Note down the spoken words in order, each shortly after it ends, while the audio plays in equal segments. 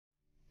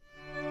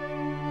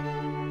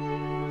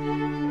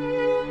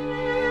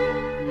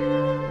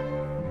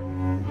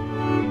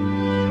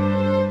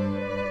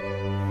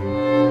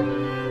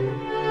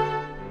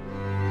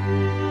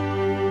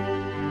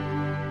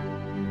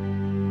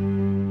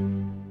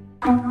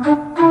You're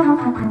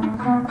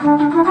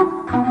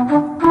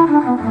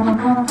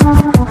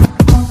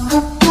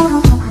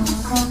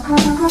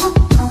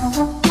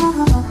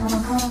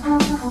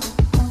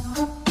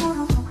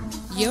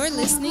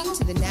listening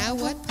to the Now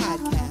What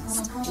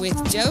podcast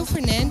with Joe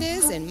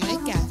Fernandez and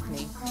Mike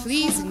Gaffney.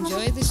 Please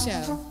enjoy the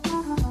show.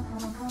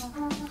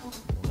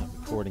 We're not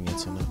recording it,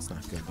 so no, it's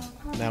not good.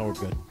 But now we're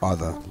good. Are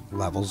the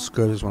levels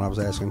good is what I was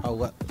asking. Oh,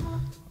 what?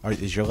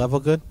 Is your level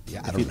good?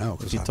 Yeah, I don't know.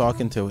 If you're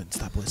talking to it,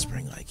 stop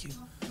whispering like you.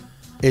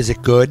 Is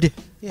it good?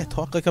 Yeah,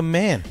 talk like a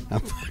man.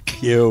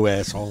 Fuck you,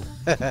 asshole.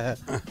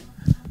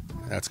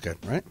 That's good,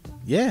 right?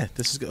 Yeah,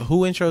 this is good.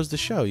 Who intros the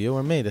show? You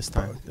or me this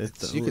time?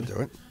 You can do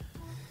it.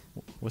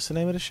 What's the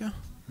name of the show?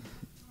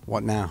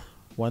 What now?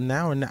 What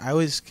now or now? I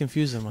always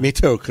confuse them. Me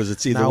too, because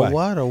it's either now way.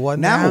 What or what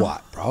now? Now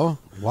what, bro?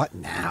 What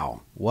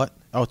now? What?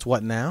 Oh, it's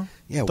what now?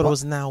 Yeah, I thought it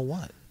was now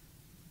what?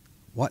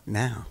 What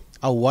now?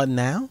 Oh, what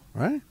now?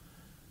 Right?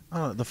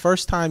 Oh, the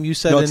first time you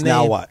said No, the it's name.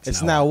 now what?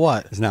 It's now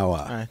what? It's now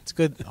what? All right, it's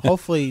good.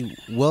 Hopefully,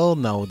 we'll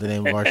know the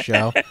name of our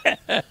show.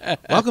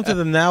 Welcome to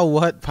the Now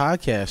What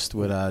podcast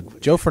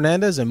with Joe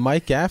Fernandez and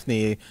Mike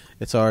Gaffney.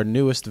 It's our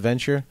newest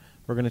venture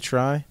we're going to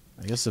try.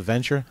 I guess a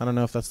venture. I don't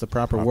know if that's the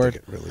proper I don't word.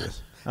 think it really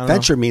is. I don't know.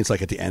 Venture means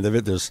like at the end of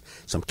it, there's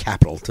some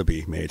capital to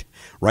be made.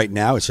 Right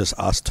now, it's just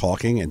us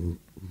talking and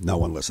no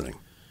one listening.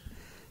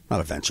 Not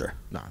a venture.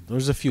 No,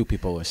 there's a few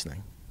people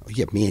listening.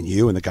 Yeah, me and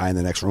you and the guy in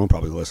the next room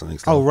probably listening.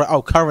 Still. Oh, right.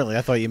 Oh, currently.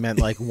 I thought you meant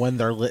like when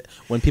they're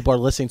when people are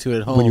listening to it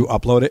at home. When you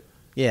upload it?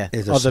 Yeah,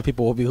 Is other there-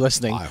 people will be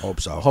listening. I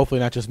hope so. Hopefully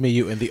not just me,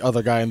 you, and the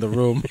other guy in the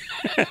room.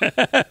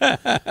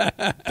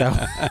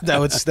 that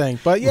would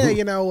stink. But yeah,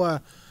 you know,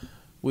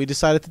 we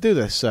decided to do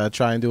this,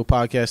 try and do a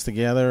podcast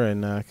together,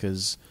 and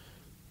because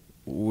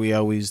we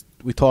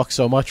talk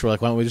so much, we're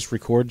like, why don't we just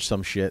record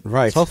some shit?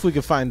 Right. So hopefully we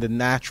can find the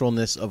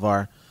naturalness of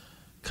our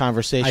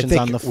conversations I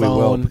think on the we will.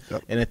 phone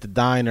and at the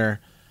diner.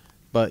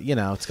 But you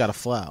know, it's got to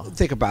flow.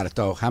 Think about it,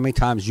 though. How many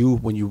times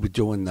when you were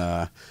doing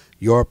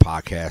your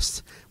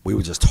podcast, we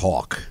would just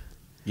talk.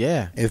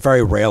 Yeah. It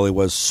very rarely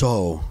was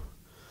so.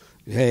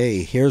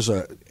 Hey, here's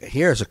a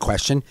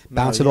question.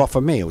 Bounce it yeah. off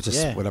of me. It was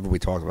just Yeah. whatever we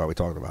talked about. We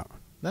talked about.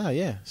 No,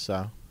 yeah.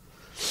 So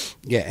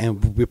Yeah,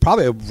 and we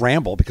probably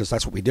ramble because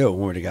that's what we do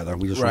when we're together.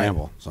 We just Right.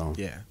 ramble. So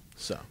yeah.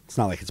 So it's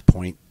not like it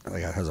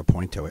has a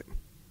point to it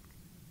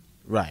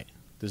right.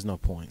 There's no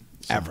point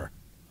ever.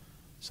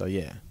 So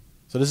yeah.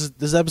 So this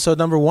is episode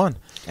number 1,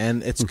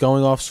 and it's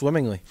going off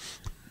swimmingly.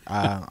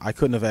 I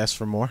couldn't have asked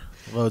for more.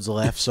 Loads of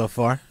laughs so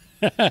far.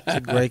 It's a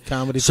great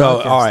comedy. So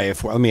podcast. all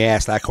right, let me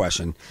ask that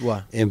question.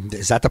 What?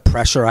 Is that the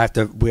pressure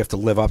we have to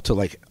live up to?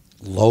 Like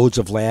loads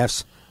of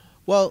laughs.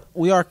 Well,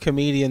 we are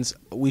comedians.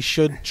 We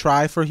should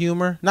try for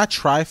humor. Not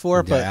try for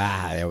it, but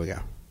There we go.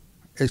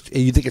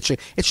 You think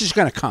it's just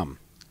going to come?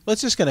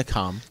 it's just going to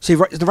come. See,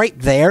 right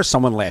there,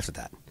 someone laughed at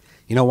that.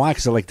 You know why?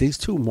 Because they're like, these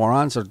two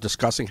morons are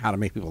discussing how to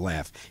make people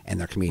laugh, and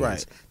they're comedians.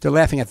 Right. They're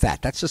laughing at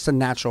that. That's just a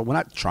natural. We're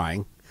not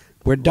trying.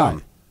 We're done.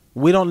 Right.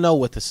 We don't know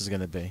what this is going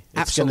to be.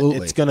 Absolutely.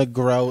 It's going to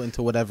grow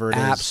into whatever it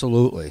is.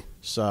 Absolutely.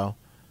 So,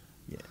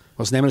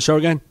 What's the name of the show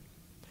again?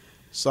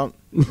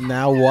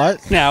 now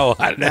what? Now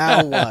what?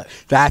 Now what?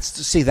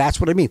 That's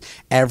what I mean.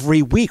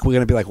 Every week we're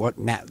going to be like, what?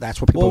 Now,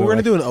 that's what people. Well, we're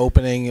going going to do an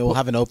opening. We'll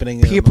have an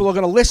opening. People are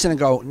going to listen and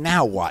go,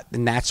 now what?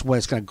 And that's when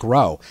it's going to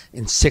grow.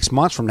 In 6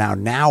 months from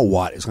now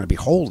what? It's going to be,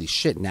 holy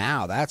shit,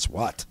 now that's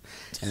what?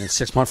 And then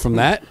 6 months from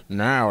that,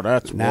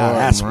 that's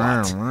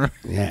what.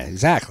 Yeah,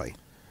 exactly.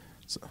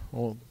 So,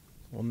 well,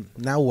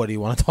 now what do you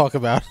want to talk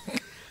about?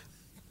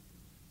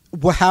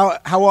 Well,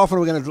 how often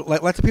are we going to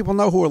let the people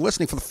know who are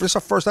listening for this is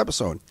our first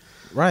episode?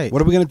 Right.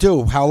 What are we going to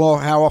do? How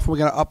often are we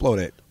going to upload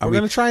it? We're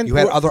going to try and... You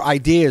had other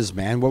ideas,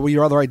 man. What were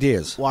your other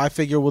ideas? Well, I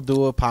figure we'll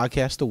do a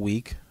podcast a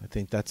week. I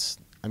think that's...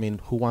 I mean,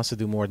 who wants to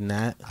do more than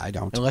that? I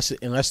don't. Unless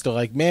they're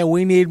like, man,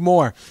 we need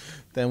more.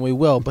 Then we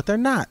will. But they're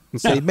not.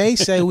 They may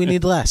say we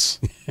need less.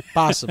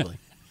 Possibly.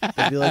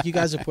 They'd be like, you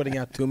guys are putting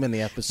out too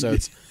many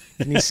episodes.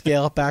 Can you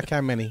scale it back?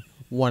 How many?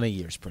 1 a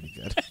year is pretty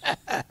good.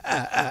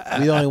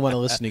 We only want to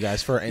listen to you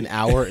guys for an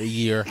hour a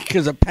year.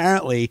 Because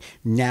apparently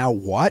now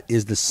what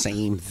is the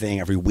same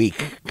thing every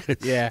week.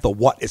 Yeah. The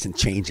what isn't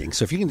changing.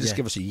 So if you can just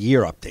give us a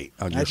year update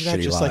on your Imagine that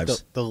shitty just lives.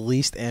 like the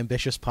least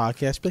ambitious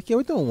podcast. Be like, yeah,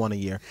 we're doing 1 a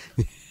year.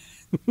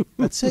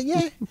 That's it.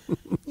 Yeah.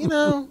 You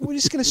know, we're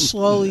just going to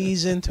slowly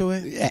ease into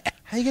it. Yeah.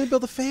 How are you going to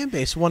build a fan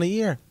base 1 a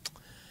year?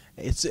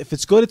 If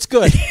it's good, it's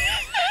good.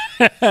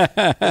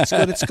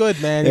 It's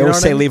good, man. They You know always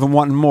what say I mean? leave them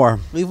wanting more.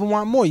 Leave them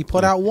want more. You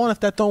put out one. If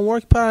that don't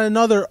work, put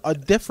out a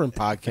different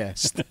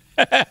podcast.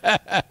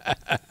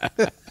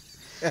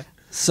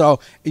 So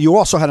you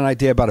also had an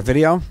idea about a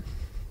video,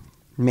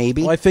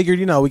 maybe. Well, I figured,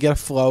 we get a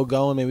flow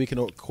going. Maybe we can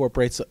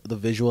incorporate the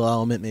visual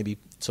element, maybe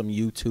some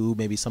YouTube,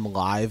 maybe some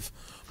live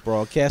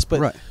broadcast. But,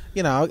 Right.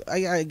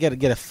 I got to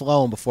get it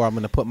flowing before I'm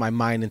going to put my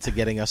mind into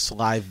getting us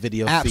live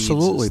video feeds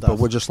Absolutely, and stuff. but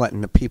we're just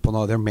letting the people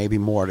know there may be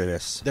more to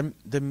this.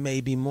 There may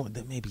be more.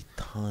 There may be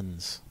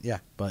tons. Yeah.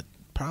 But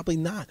probably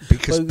not.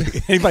 Because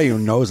But- anybody who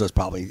knows us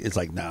probably is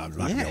like, no, there's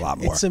not going to be a lot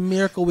more. It's a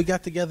miracle we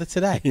got together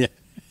today. Yeah.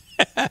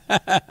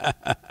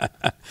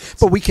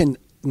 But we can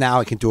now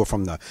I can do it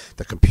from the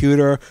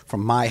computer,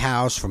 from my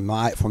house, from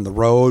the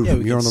road, Yeah, from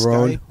we you're on can the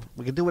road. Skype.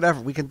 We can do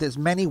whatever. There's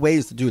many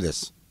ways to do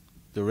this.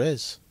 There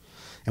is.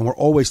 And we're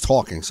always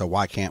talking, so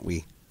why can't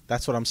we?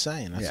 That's what I'm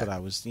saying. That's Yeah. what I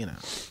was,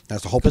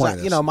 That's the whole point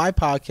of Because, this. my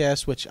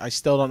podcast, which I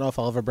still don't know if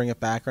I'll ever bring it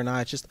back or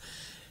not. It's just,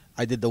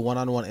 I did the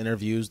one-on-one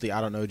interviews, the I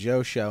Don't Know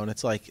Joe show, and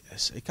it's like,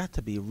 it got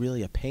to be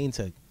really a pain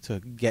to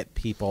get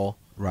people.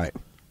 Right.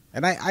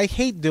 And I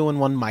hate doing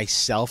one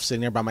myself,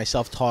 sitting there by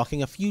myself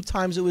talking. A few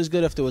times it was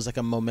good if there was like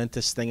a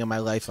momentous thing in my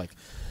life. Like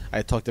I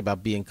had talked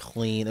about being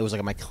clean. It was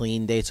like my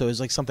clean date. So it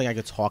was like something I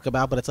could talk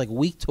about. But it's like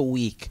week to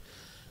week,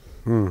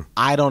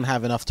 I don't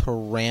have enough to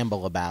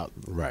ramble about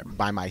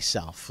by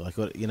myself. Like,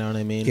 you know what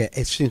I mean? Yeah,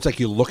 it seems like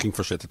you're looking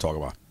for shit to talk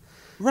about.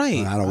 Right.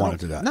 And I don't want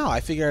to do that. No,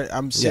 I figure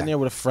I'm sitting there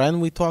with a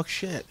friend. We talk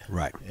shit.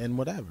 Right. And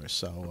whatever.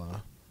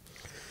 So,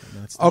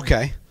 that's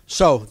Okay.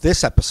 So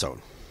this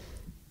episode,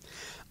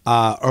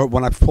 or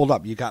when I pulled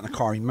up, you got in the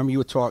car. Remember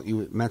you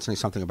were mentioning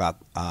something about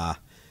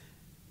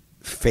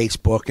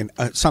Facebook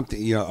and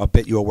something, a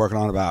bit you were working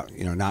on about,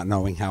 not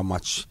knowing how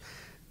much,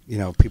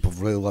 people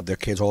really love their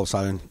kids all of a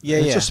sudden. Yeah,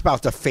 it's yeah. just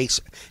about how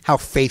Facebook. How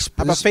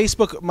about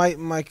Facebook?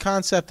 My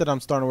concept that I'm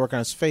starting to work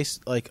on is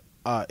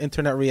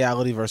internet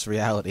reality versus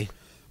reality.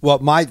 Well,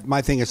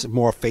 my thing is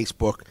more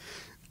Facebook.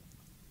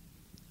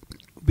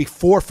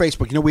 Before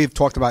Facebook, we've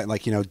talked about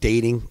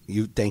dating.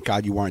 You thank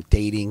God you weren't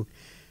dating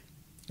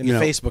In the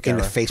Facebook era.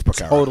 In the Facebook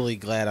era. Totally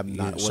glad I'm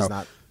not.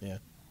 So- Yeah.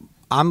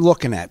 I'm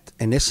looking at,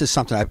 and this is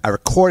something I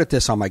recorded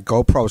this on my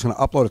GoPro. I was going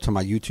to upload it to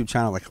my YouTube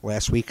channel like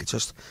last week. It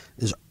just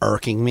is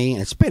irking me,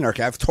 and it's been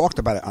irking. I've talked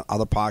about it on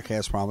other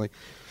podcasts probably.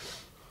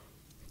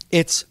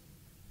 It's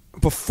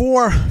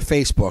before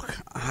Facebook.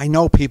 I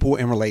know people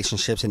in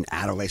relationships and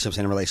out of relationships,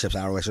 in relationships,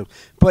 out of relationships,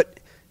 but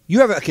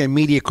you have like an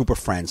immediate group of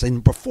friends,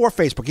 and before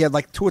Facebook, you had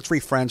like 2 or 3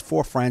 friends,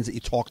 4 friends that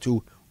you talk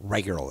to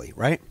regularly,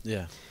 right?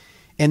 Yeah.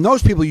 And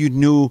those people, you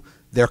knew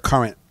their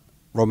current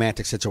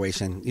romantic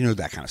situation, you knew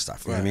that kind of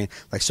stuff. You know what I mean?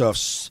 Like, so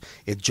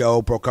if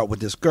Joe broke up with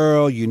this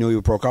girl, you knew he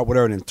broke up with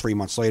her, and then 3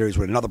 months later he's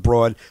with another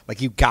broad.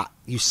 Like, you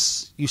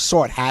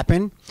saw it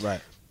happen.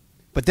 Right.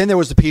 But then there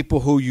was the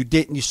people who you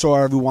saw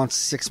every once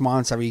 6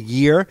 months, every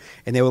year,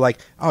 and they were like,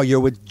 oh,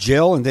 you're with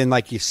Jill, and then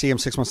like you see him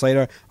 6 months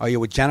later, oh, you're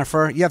with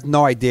Jennifer. You have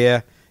no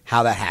idea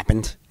how that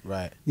happened.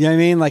 Right. You know what I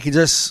mean? Like, it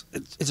just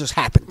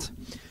happened.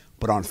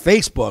 But on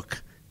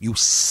Facebook, you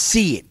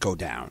see it go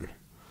down.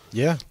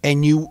 Yeah.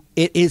 And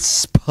it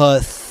is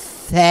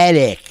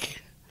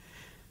pathetic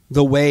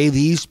the way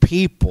these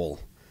people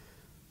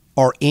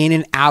are in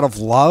and out of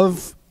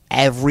love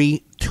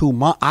every 2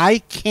 months. I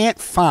can't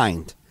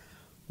find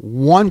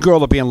one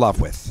girl to be in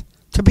love with.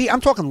 I'm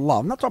talking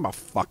love. I'm not talking about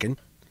fucking.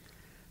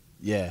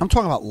 Yeah. I'm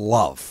talking about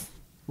love.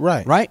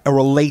 Right. Right? A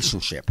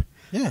relationship.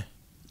 Yeah.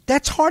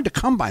 That's hard to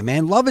come by,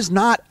 man. Love is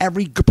not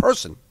every good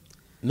person.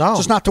 No. It's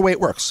just not the way it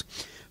works.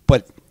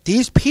 But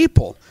these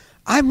people,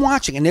 I'm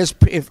watching, and if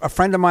a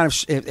friend of mine,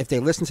 if they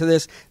listen to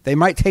this, they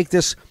might take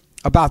this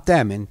about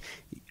them. And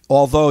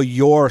although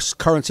your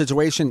current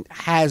situation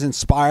has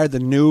inspired the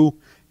new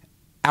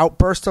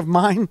outburst of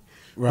mine,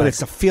 but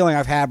it's a feeling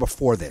I've had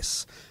before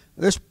this.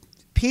 There's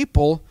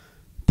people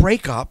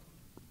break up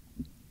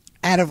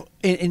out of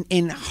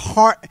in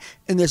heart,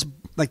 and there's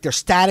like their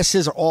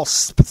statuses are all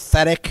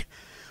pathetic.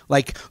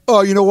 Like,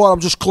 oh, you know what? I'm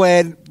just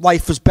glad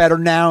life is better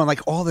now, and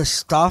like all this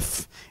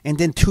stuff. And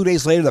then 2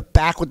 days later, they're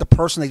back with the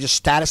person they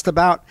just statused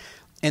about.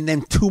 And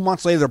then 2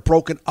 months later, they're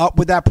broken up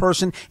with that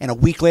person. And a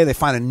week later, they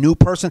find a new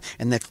person,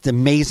 and that's the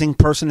amazing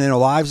person in their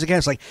lives again.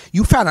 It's like,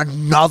 you found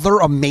another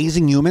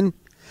amazing human.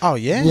 Oh,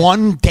 yeah.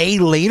 1 day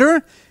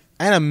later?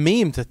 And a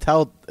meme to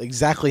tell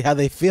exactly how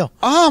they feel.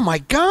 Oh, my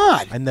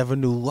God. I never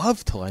knew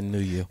love till I knew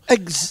you.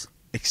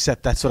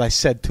 Except that's what I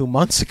said 2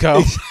 months ago.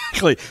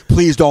 Exactly.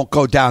 Please don't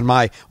go down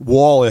my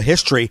wall of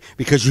history,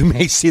 because you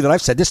may see that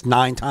I've said this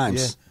 9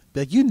 times. Yeah.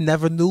 Like, you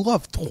never knew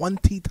love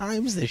 20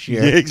 times this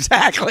year. Yeah,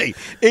 exactly.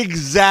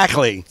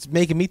 It's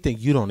making me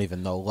think you don't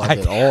even know love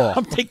at all.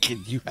 I'm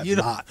thinking you have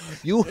not.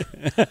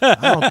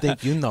 I don't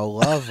think you know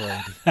love,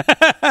 lady.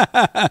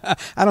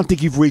 I don't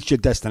think you've reached your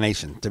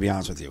destination, to be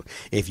honest with you,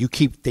 if you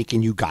keep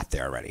thinking you got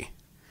there already.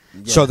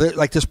 Yeah. So,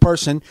 like this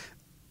person,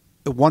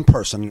 one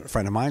person, a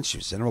friend of mine, she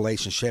was in a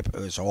relationship. It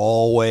was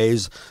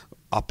always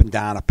up and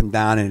down,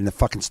 and the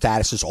fucking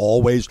status is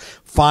always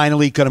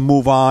finally going to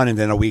move on, and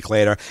then a week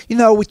later,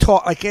 we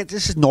talk like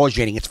this is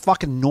nauseating. It's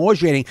fucking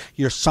nauseating.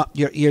 You're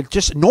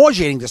just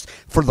nauseating this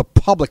for the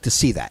public to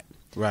see that,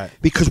 right?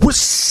 Because we're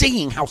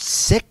seeing how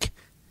sick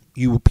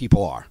you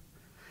people are.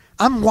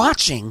 I'm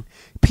watching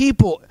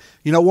people.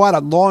 You know what?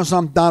 As long as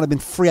I'm done, I've been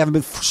free. I haven't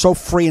been so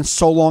free in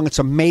so long. It's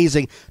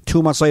amazing.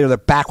 2 months later, they're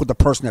back with the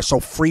person they're so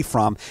free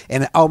from.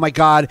 And, oh, my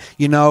God,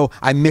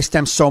 I miss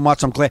them so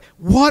much. I'm glad.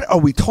 What are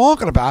we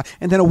talking about?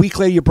 And then a week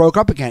later, you broke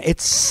up again.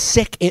 It's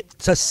sick.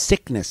 It's a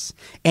sickness.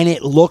 And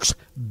it looks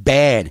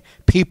bad.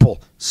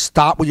 People,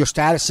 stop with your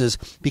statuses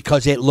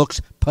because it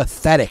looks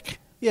pathetic.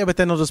 Yeah, but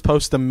then they'll just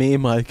post a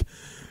meme like,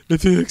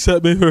 if you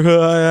accept me for who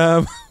I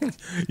am,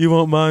 you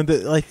won't mind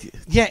it. Like,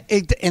 Yeah,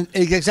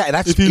 exactly.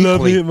 That's if you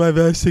love me equally- at my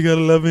best, you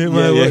gotta love me at my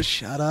Yeah, yeah. worst.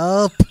 Shut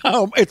up.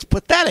 Oh, it's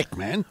pathetic,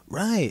 man.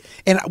 Right.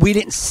 And we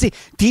didn't see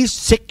these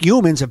sick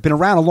humans have been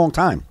around a long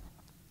time.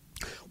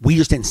 We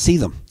just didn't see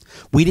them.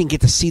 We didn't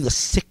get to see the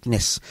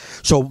sickness.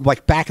 So,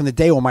 like back in the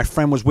day when my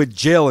friend was with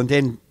Jill and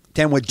then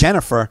with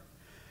Jennifer,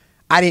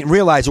 I didn't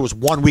realize it was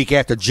 1 week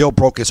after Jill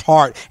broke his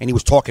heart and he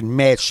was talking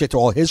mad shit to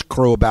all his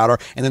crew about her.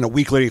 And then a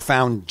week later he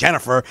found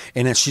Jennifer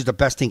and then she's the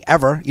best thing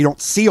ever. You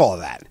don't see all of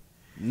that.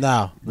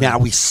 No. Now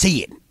we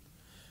see it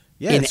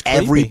Yeah, in it's creepy.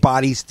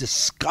 everybody's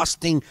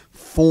disgusting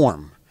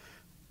form.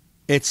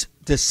 It's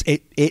this.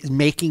 It's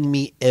making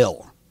me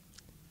ill.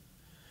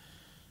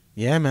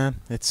 Yeah, man.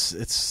 It's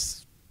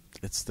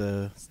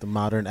the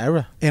modern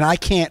era. And I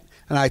can't.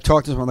 And I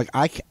talked to someone like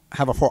I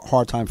have a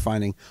hard time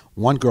finding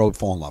one girl to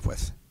fall in love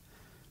with.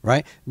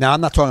 Right now,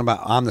 I'm not talking about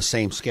on the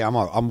same scale.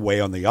 I'm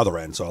way on the other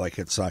end. So like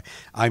it's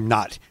I'm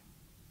not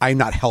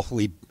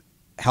healthy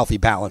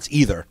balance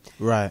either.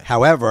 Right.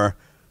 However,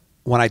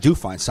 when I do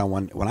find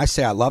someone, when I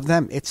say I love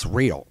them, it's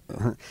real.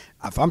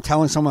 If I'm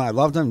telling someone I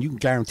love them, you can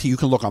guarantee you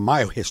can look on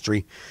my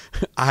history.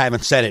 I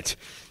haven't said it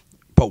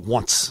but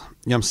once.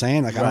 You know what I'm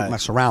saying? Like I Right. don't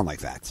mess around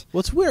like that. Well,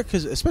 it's weird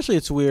because, especially,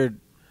 it's weird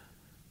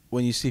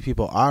when you see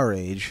people our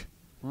age,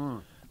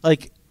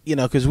 like, you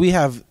know, because we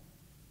have,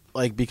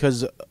 like,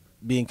 because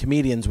being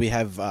comedians, we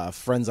have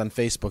friends on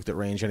Facebook that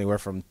range anywhere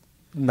from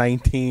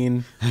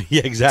 19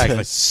 Yeah,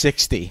 to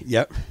 60.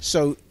 Yep.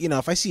 So, you know,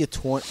 if I see a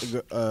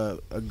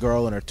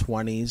girl in her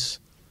 20s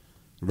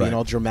Right. being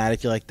all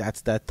dramatic, you're like, that's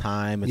that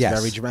time. It's Yes.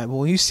 very dramatic. But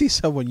when you see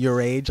someone your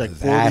age, like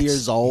 40 That's-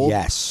 years old,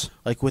 yes.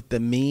 like with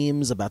the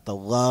memes about the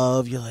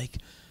love, you're like,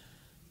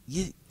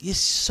 you're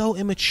so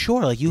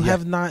immature. Like, you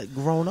have not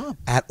grown up.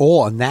 At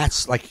all, and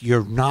that's like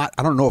you're not.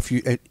 I don't know if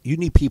you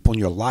need people in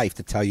your life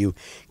to tell you,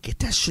 get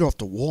that shit off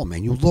the wall,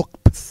 man. You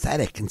look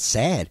pathetic and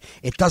sad.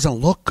 It doesn't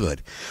look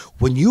good.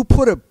 When you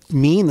put a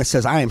meme that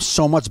says "I am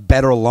so much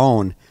better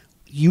alone,"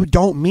 you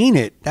don't mean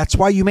it. That's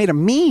why you made a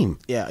meme.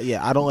 Yeah.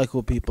 I don't like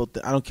what people.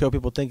 I don't care what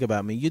people think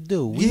about me. You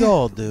do. We Yeah.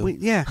 all do.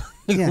 Yeah.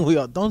 Yeah. We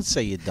all. Don't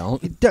say you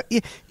don't.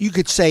 You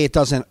could say it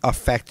doesn't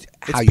affect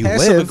It's how you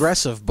passive live.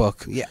 aggressive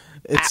book. Yeah.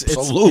 It's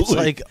Absolutely.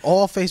 like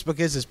all Facebook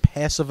is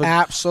passive.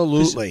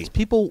 Absolutely. 'cause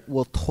people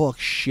will talk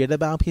shit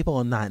about people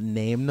and not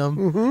name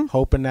them,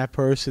 hoping that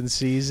person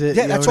sees it.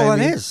 Yeah, You know that's what all I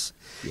mean? it is.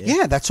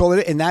 Yeah, that's all it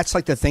is. And that's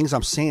like the things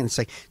I'm saying. It's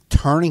like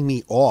turning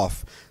me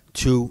off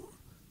to,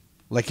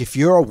 like, if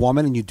you're a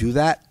woman and you do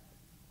that,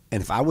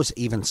 and if I was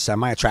even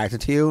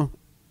semi-attracted to you,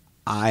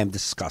 I am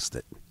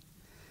disgusted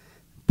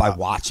by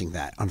watching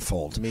that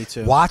unfold. Me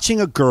too. Watching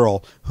a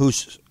girl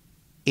who's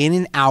in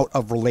and out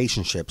of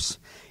relationships,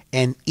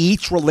 and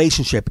each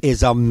relationship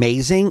is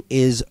amazing,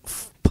 is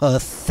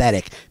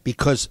pathetic.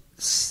 Because,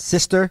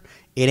 sister,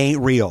 it ain't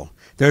real.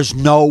 There's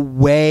no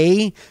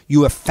way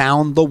you have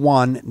found the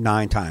one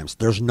 9 times.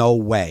 There's no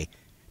way.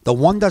 The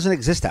one doesn't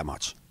exist that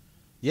much.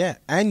 Yeah,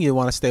 and you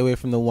want to stay away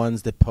from the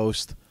ones that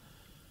post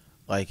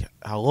like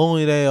how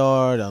lonely they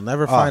are. They'll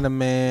never find a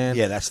man.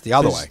 Yeah, that's the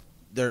other 'Cause way.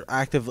 They're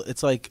active.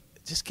 It's like,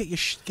 just get your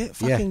Yeah.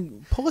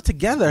 fucking pull it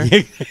together.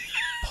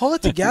 Pull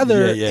it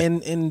together Yeah, yeah.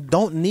 and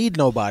don't need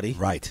nobody.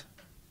 Right.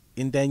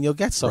 And then you'll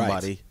get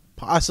somebody.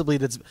 Possibly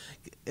that's.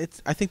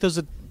 It's. I think those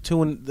are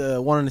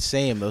one and the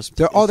same. Those.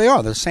 They are.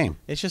 They're the same.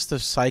 It's just a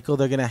cycle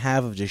they're gonna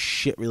have of just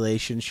shit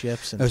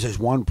relationships. And There's this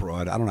one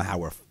broad. I don't know how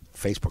we're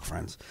Facebook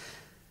friends,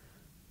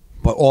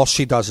 but all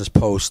she does is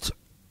post,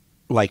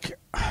 like,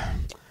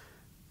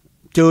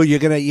 dude,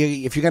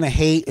 if you're gonna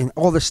hate and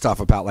all this stuff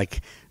about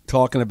like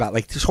talking about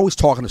like just always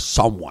talking to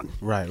someone.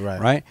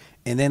 right.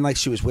 And then like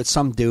she was with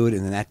some dude,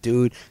 and then that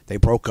dude, they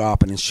broke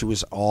up, and then she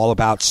was all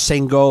about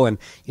single, and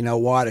you know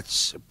what,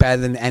 it's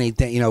better than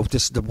anything, you know,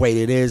 this is the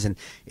way it is, and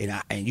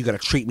you got to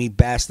treat me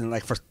best. And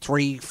like for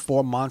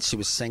 3-4 months she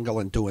was single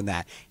and doing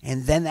that,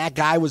 and then that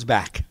guy was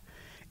back,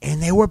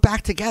 and they were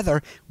back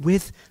together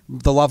with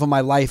the love of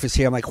my life is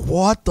here. I'm like,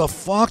 what the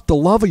fuck, the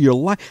love of your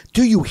life?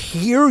 Do you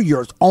hear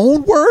your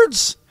own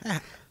words?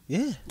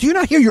 Yeah. Do you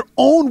not hear your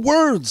own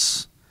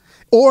words?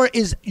 Or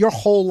is your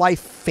whole life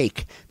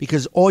fake?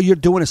 Because all you're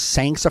doing is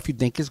saying stuff you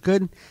think is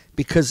good?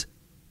 Because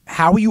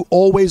how are you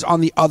always on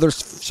the other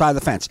side of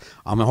the fence?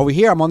 I'm over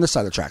here, I'm on this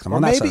side of the track. I'm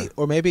on that side.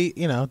 Or maybe,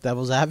 you know,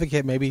 devil's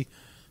advocate, maybe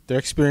they're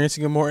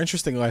experiencing a more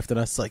interesting life than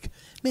us. Like,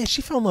 man,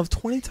 she fell in love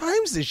 20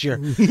 times this year.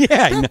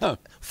 Yeah, I know.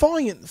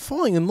 Falling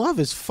in love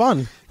is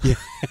fun. Yeah.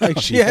 Like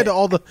she had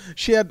all the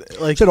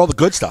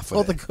good stuff with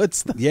all it. the good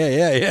stuff.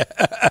 Yeah.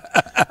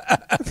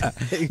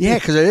 Yeah,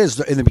 because it is.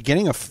 In the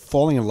beginning of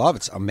falling in love,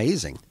 it's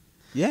amazing.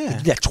 You Yeah.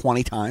 did that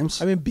 20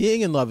 times. I mean,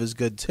 being in love is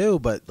good too,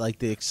 but like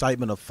the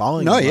excitement of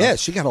falling No, in love. yeah,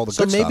 she got all the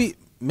so good stuff.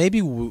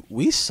 maybe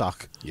we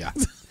suck. Yeah.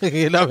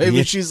 You know, maybe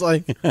Yeah. she's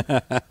like,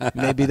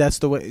 maybe that's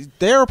the way.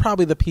 They are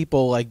probably the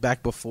people like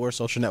back before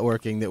social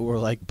networking that were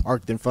like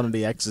parked in front of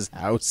the ex's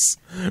house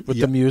with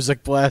Yeah. the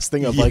music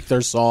blasting of like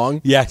their song.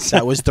 Yes.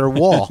 That was their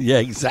wall. Yeah,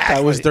 exactly.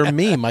 That was their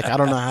meme. Like, I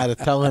don't know how to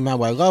tell him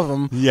how I love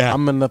him. Yeah.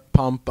 I'm gonna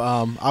pump.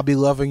 I'll be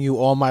loving you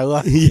all my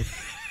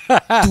life.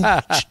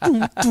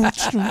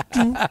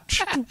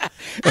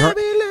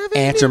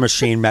 Answer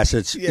machine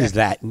message is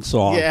that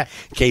song. Yeah.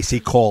 In case he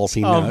calls,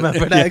 he knows.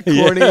 Remember that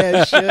corny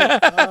ass shit?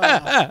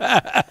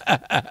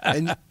 Oh.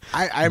 And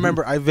I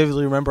remember, I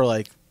vividly remember,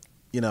 like,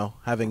 you know,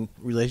 having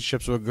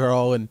relationships with a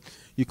girl, and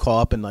you call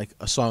up and like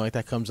a song like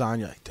that comes on,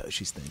 you're like, "Dude,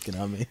 she's thinking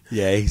of me."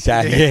 Yeah,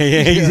 exactly.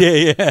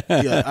 Yeah.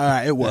 You're like, all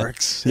right, it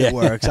works. Yeah. It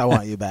works. I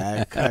want you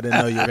back. I didn't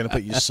know you were gonna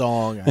put your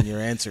song on your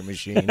answer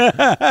machine.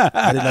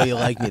 I didn't know you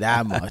liked me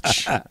that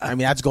much. I mean,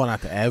 that's going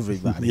out to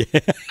everybody.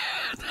 Yeah.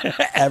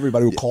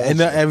 Everybody who calls. And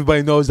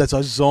everybody knows that's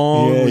a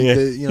song. Yeah, we yeah.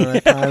 did, you know,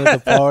 that time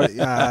at the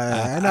party.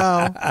 I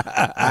know.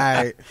 All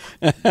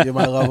right. You're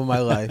my love of my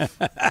life.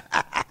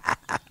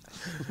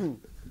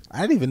 I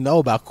didn't even know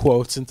about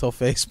quotes until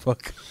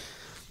Facebook.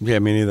 Yeah,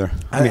 me neither.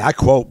 I mean, I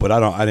quote, but I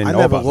didn't know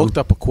never about looked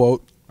them. up a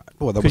quote.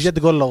 Well, Because you had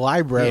to go to the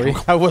library.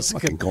 Yeah, I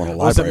wasn't fucking going to the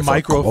I wasn't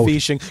library for a quote.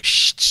 microfiching.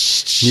 Shh,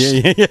 shh, shh,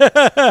 Yeah.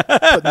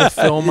 putting the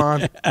film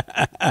on.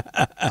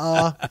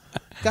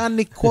 Got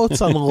any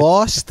quotes on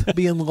Lost?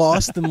 Being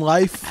lost in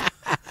life?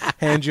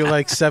 Hand you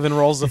like 7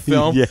 rolls of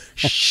film. Yeah.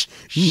 Shh,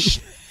 shh.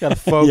 Got to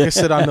focus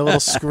it on the little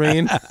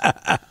screen.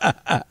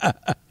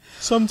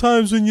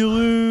 Sometimes when you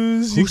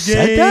lose, you Who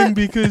said gain that?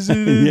 because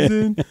it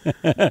isn't.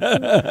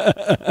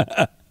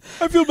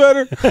 I feel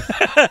better.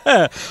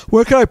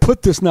 Where can I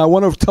put this now? I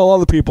want to tell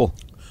other people.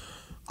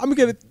 I'm going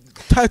to get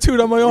it tattooed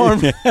on my arm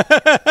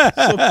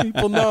so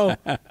people know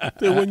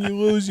that when you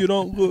lose, you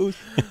don't lose.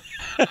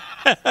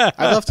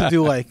 I love to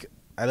do I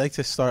like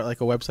to start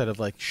like a website of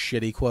like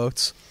shitty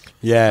quotes.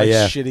 Yeah, Like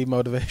yeah. shitty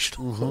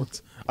motivational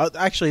quotes.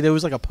 Actually, there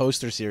was like a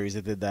poster series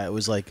that did that. It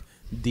was like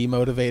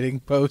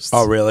demotivating posts.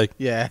 Oh, really?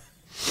 Yeah.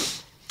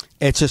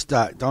 It's just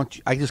I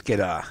just get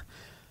I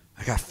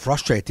got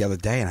frustrated the other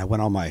day, and I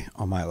went on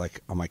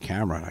my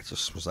camera, and I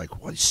just was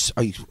like, "What?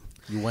 Are you?"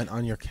 You went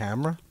on your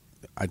camera?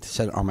 I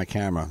said it on my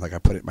camera, like I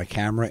put my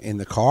camera in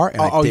the car,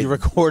 and You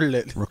recorded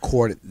it.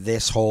 recorded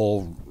this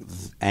whole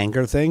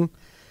anger thing,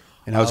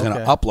 and I was going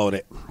to Okay. upload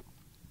it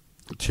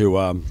to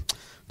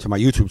my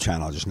YouTube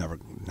channel. I just never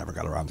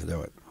got around to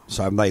do it.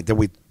 So I'm like, then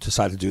we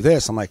decided to do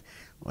this. I'm like,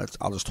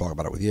 I'll just talk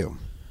about it with you.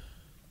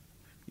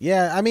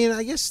 Yeah, I mean,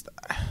 I guess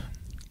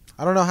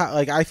I don't know how.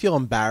 Like, I feel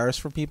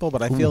embarrassed for people,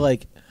 but I feel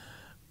like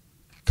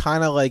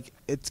kind of like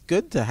it's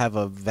good to have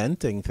a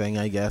venting thing.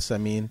 I guess. I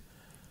mean,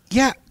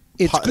 Yeah,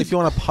 it's good. if you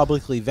want to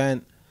publicly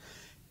vent.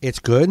 It's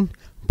good,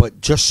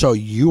 but just so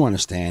you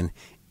understand,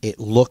 it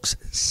looks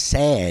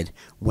sad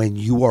when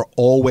you are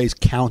always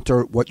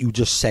counter what you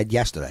just said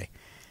yesterday.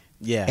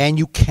 Yeah, And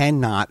you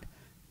cannot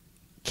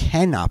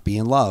be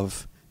in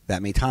love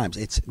that many times.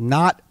 It's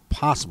not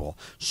possible.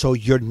 So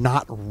you're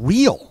not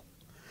real.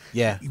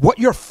 yeah, What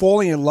you're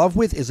falling in love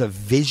with is a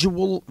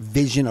visual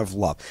vision of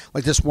love.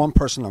 Like this one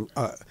person,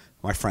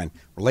 my friend,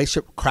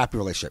 crappy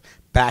relationship,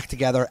 back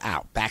together,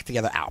 out, back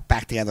together, out,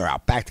 back together,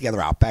 out, back together,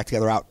 out, back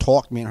together, out.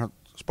 Talked, me and her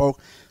spoke.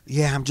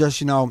 Yeah, I'm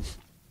just,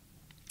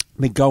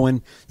 been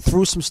going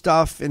through some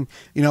stuff, and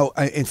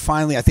and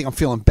finally, I think I'm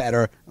feeling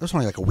better. It was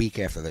only like a week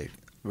after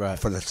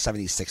for the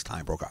 76th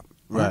time broke up.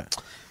 right.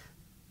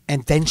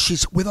 And then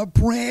she's with a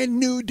brand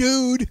new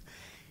dude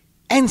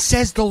and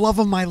says the love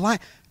of my life.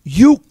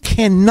 You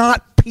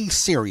cannot be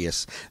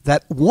serious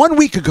that 1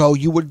 week ago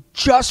you would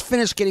just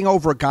finish getting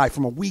over a guy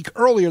from a week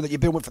earlier that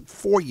you've been with for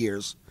 4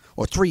 years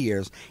or 3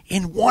 years.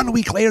 And 1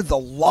 week later, the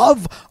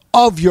love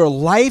of your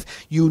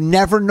life, you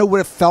never knew what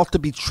it felt to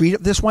be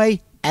treated this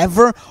way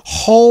ever.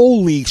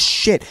 Holy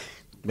shit.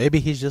 Maybe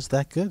he's just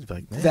that good.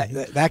 Like,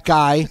 man, That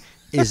guy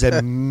is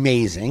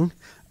amazing.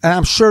 And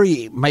I'm sure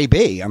he may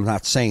be. I'm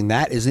not saying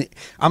that isn't.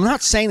 I'm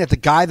not saying that the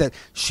guy that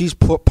she's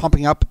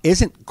pumping up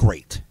isn't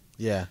great.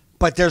 yeah,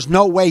 But there's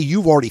no way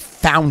you've already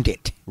found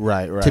it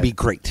right, to be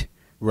great.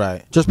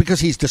 right. Just because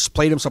he's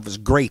displayed himself as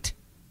great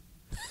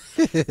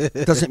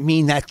doesn't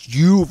mean that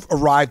you've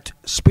arrived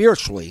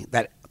spiritually,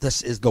 that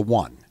this is the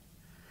one.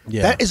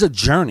 Yeah, That is a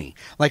journey.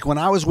 Like when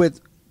I was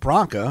with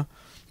Bronca,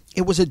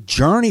 it was a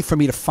journey for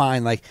me to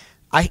find,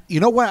 you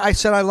know why I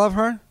said I love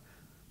her?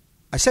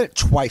 I said it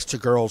twice to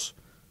girls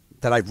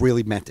that I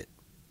really meant it.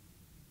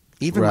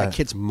 Even my Right.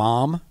 kid's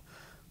mom,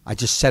 I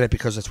just said it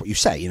because that's what you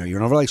say. You're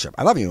in a relationship.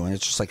 I love you. And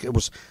it's just like, it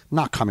was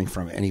not coming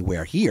from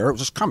anywhere here. It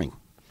was just coming.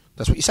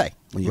 That's what you say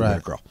when you meet a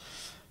Right. girl.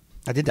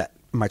 I did that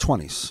in my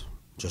 20s.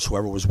 Just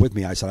whoever was with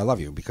me, I said I love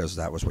you because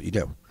that was what you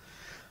do.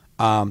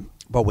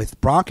 But with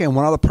Bronca and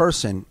one other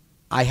person,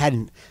 I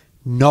had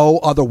no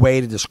other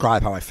way to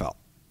describe how I felt.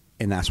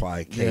 And that's why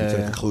I came to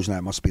the conclusion that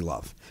it must be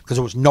love. Because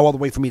there was no other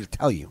way for me to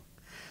tell you.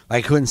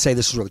 Like, I couldn't say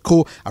this is really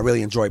cool. I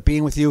really enjoy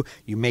being with you.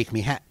 You make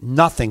me happy.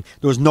 Nothing.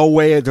 There was no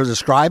way to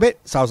describe it.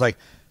 So I was like,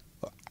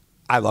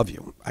 I love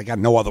you. I got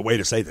no other way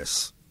to say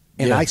this.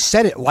 And Yeah. I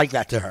said it like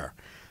that to her.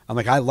 I'm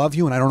like, I love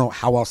you, and I don't know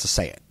how else to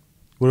say it.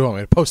 What do you want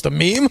me to post a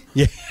meme?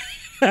 Yeah.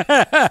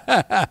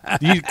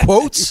 Do you need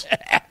quotes?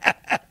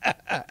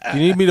 You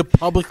need me to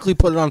publicly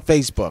put it on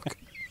Facebook?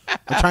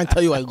 I'm trying to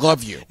tell you I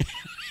love you.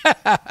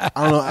 I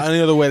don't know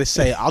any other way to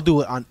say it. I'll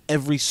do it on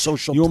every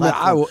social platform.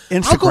 I will I'll go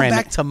Instagram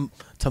back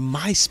to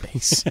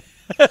MySpace.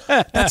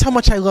 That's how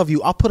much I love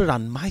you. I'll put it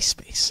on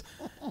MySpace.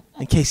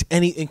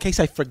 In case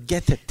I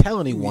forget to tell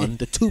anyone,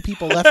 the 2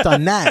 people left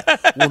on that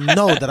will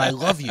know that I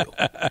love you.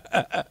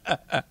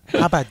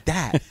 How about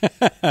that?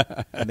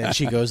 And then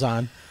she goes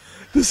on,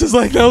 this is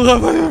like no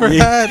love I've ever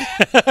had.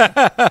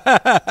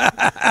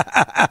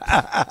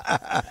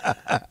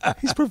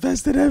 He's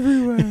professed it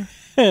everywhere.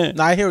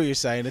 No, I hear what you're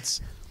saying. It's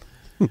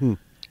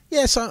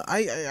yeah. So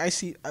I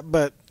see,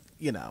 but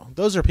you know,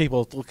 those are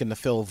people looking to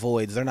fill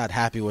voids. They're not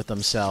happy with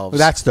themselves. Well,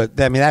 that's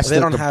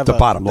the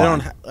bottom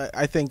line.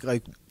 I think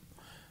like,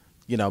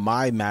 you know,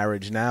 my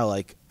marriage now,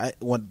 like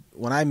when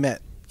I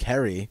met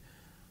Kerry,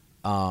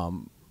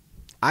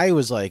 I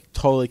was like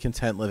totally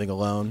content living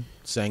alone,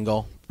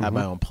 single, had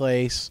my own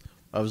place.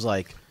 I was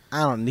like,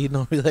 I don't need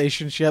no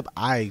relationship.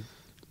 I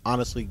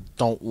honestly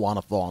don't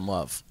want to fall in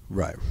love.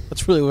 Right.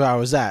 That's really where I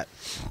was at.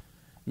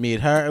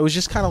 Meet her. It was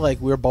just kind of like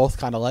we were both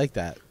kind of like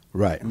that.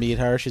 Right. Meet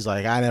her. She's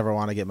like, I never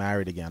want to get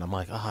married again. I'm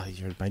like, oh,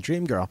 you're my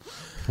dream girl.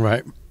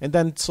 Right. And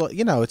then, so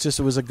you know, it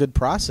was a good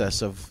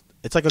process of.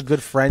 It's like a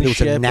good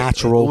friendship. It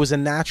was a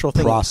natural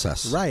thing.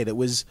 process. Right. It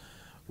was.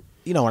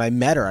 You know, when I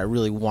met her, I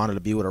really wanted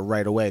to be with her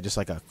right away, just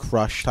like a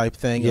crush type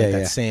thing, Yeah, like yeah.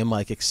 that same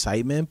like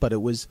excitement. But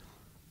it was,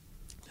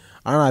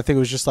 I don't know. I think it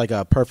was just like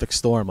a perfect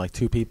storm, like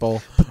 2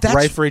 people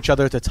right for each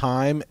other at the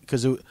time.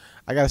 Because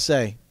I gotta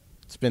say,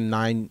 it's been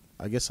 9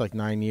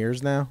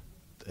 years now.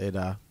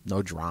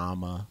 No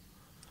drama,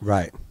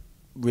 Right.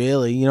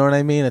 really. You know what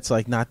I mean? It's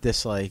like not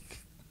this like,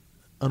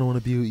 I don't want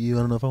to be with you. I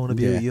don't know if I want to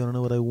be with you. I don't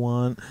know what I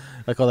want.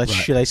 Like all that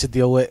shit I used to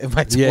deal with in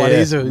my 20s.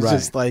 Yeah. It was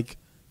just like.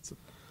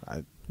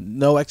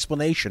 No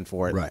explanation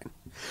for it. Right.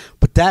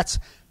 But that's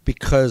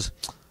because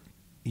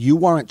you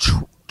weren't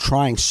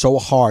trying so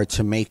hard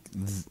to make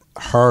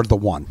her the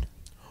one.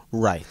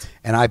 Right.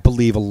 And I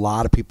believe a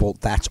lot of people,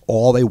 that's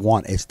all they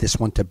want is this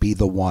one to be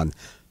the one.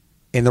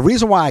 And the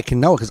reason why I can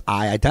know because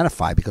I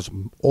identify, because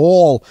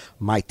all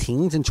my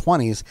teens and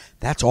 20s,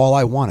 that's all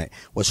I wanted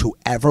was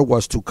whoever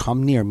was to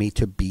come near me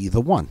to be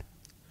the one.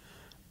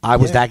 I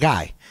was that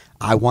guy.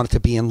 I wanted to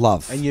be in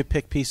love. And you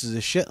pick pieces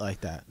of shit like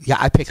that. Yeah,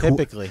 I pick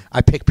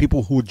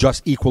people who are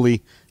just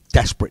equally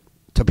desperate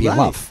to be in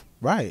love.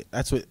 Right.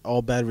 That's what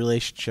all bad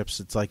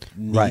relationships. It's like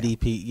needy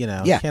people. You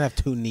know, Yeah. you can't have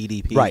 2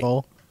 needy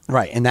people.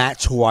 Right. And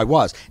that's who I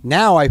was.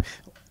 Now you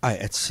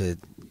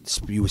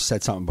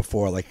said something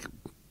before, like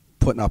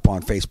putting up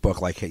on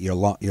Facebook, like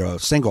you're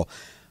single.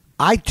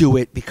 I do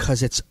it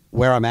because it's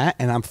where I'm at,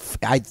 and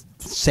I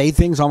say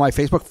things on my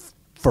Facebook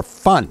for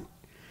fun.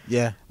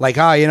 Yeah. Like,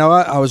 you know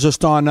what? I was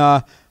just on,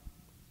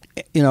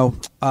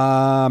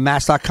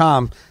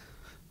 Match.com.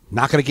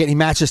 Not going to get any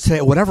matches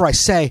today. Whatever I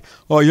say,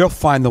 you'll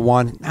find the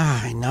one.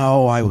 I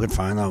know I would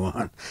find the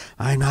one.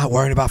 I'm not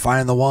worried about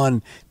finding the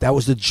one. That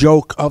was the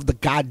joke of the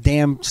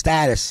goddamn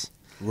status.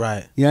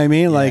 Right. You know what I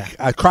mean? Yeah. Like,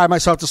 I cried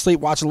myself to sleep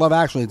watching Love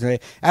Actually today.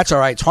 That's all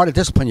right. It's hard to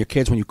discipline your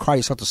kids when you cry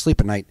yourself to sleep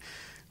at night.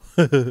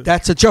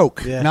 That's a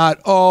joke. Yeah.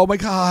 Not, oh my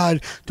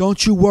God,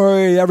 don't you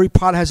worry. Every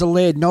pot has a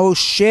lid. No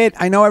shit.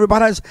 I know every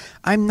pot has.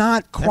 I'm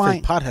not crying.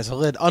 Every pot has a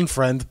lid.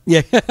 Unfriend.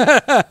 Yeah.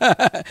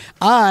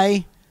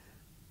 I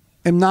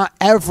am not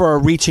ever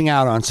reaching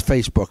out on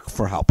Facebook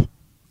for help.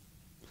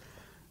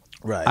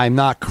 Right. I'm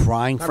not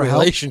crying Not for help.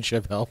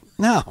 relationship help.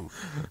 No,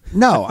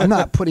 I'm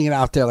not putting it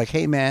out there like,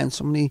 hey, man,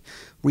 somebody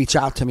reach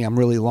out to me. I'm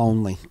really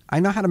lonely. I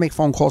know how to make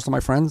phone calls to my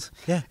friends.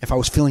 Yeah. If I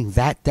was feeling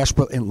that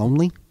desperate and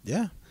lonely.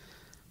 Yeah.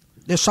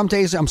 There's some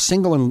days I'm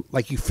single and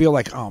like you feel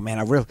like, oh, man,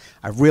 I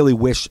really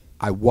wish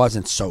I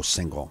wasn't so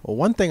single. Well,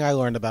 one thing I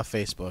learned about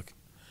Facebook,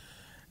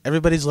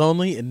 everybody's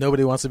lonely and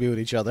nobody wants to be with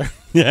each other.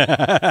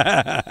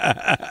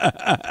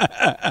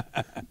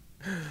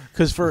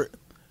 Because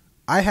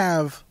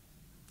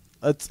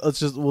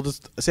we'll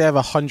just say I have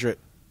 100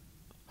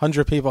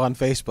 people on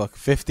Facebook,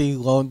 50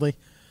 lonely.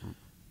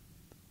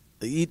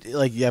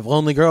 Like you have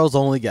lonely girls,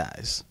 lonely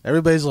guys.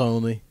 Everybody's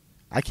lonely.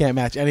 I can't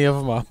match any of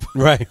them up.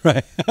 Right.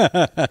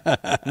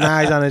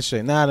 Nah, he's not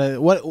interesting. Nah,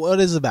 what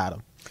is it about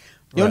him?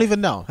 You don't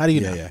even know. How do you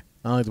know? Yeah.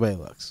 I don't like the way he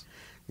looks.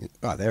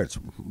 Oh, there's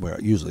where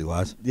it usually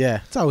lies. Yeah,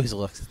 it's always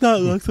looks. It's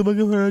not looks. I'm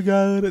looking for a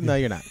guy with it. No,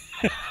 you're not.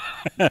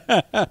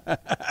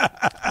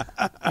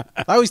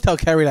 I always tell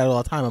Carrie that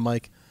all the time. I'm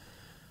like,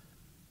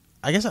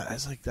 I guess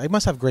I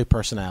must have great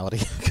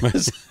personality.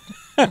 But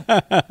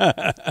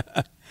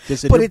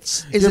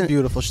you're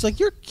beautiful. She's like,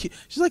 you're cute.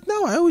 She's like,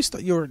 no, I always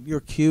thought you're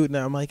cute. And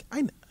I'm like,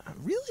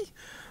 really?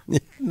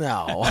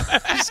 No.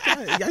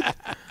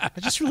 I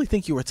just really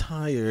think you were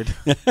tired.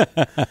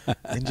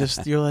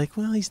 And you're like,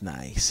 well, he's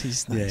nice.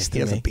 He's nice to he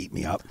me. doesn't beat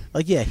me up.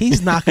 Like, yeah,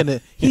 he's not gonna.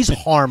 He's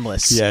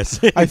harmless. Yes.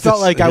 I felt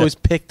like I was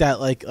picked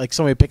at like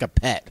somebody pick a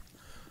pet.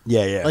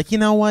 Yeah. Like, you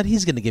know what?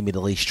 He's gonna give me the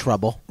least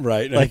trouble.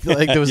 Right. Like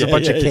there was a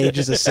bunch of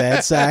cages of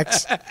sad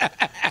sacks.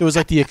 There was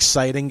like the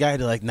exciting guy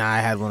to like, nah, I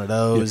had one of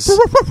those.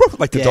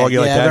 Like the doggy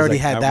like that. I've already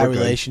like, had that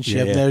relationship.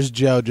 Yeah. And there's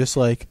Joe just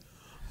like,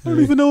 I don't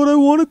even know what I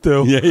want to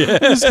do. Yeah.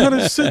 Just kind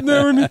of sitting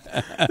there and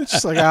it's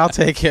just like, I'll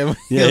take him.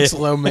 He looks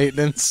low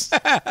maintenance.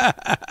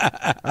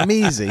 I'm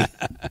easy.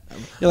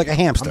 You're like a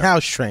hamster. I'm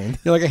house trained.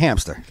 You're like a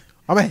hamster.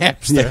 I'm a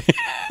hamster.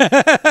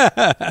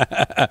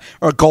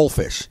 Or a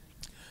goldfish.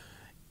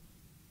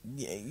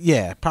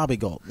 Yeah, probably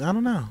gold. I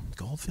don't know.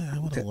 Goldfish.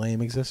 What a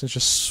lame existence.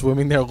 Just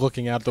swimming there,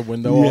 looking out the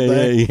window all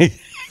day.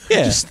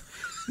 Yeah. Just,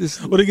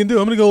 what are you gonna do?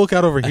 I'm gonna go look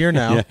out over here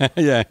now.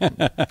 Yeah.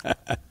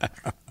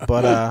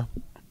 But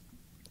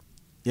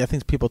yeah, I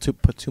think people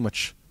put too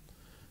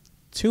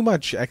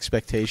much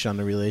expectation on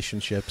the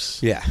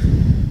relationships. Yeah.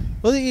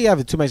 Well, you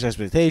have too much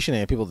expectation,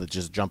 and people that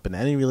just jump into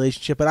any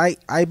relationship. But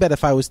I bet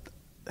if I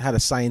had a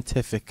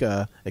scientific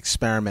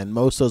experiment,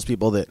 most of those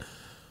people that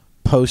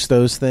post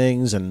those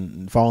things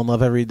and fall in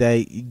love every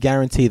day, you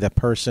guarantee that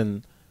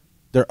person,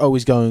 they're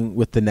always going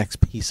with the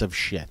next piece of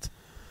shit.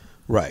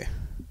 Right.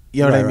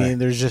 You know what I mean? Right.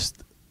 There's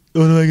just,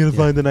 oh, no, I gotta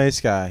find a nice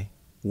guy.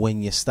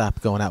 When you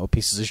stop going out with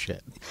pieces of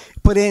shit.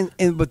 But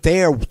but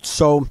they are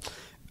so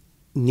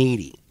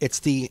needy.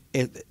 It's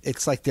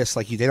like this.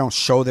 Like they don't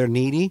show they're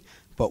needy,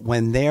 but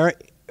when they're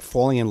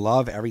falling in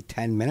love every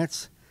 10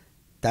 minutes,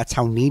 that's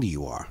how needy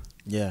you are.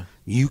 Yeah.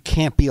 You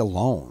can't be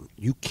alone.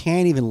 You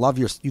can't even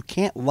you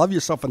can't love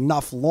yourself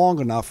long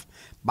enough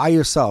by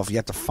yourself. You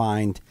have to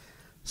find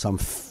some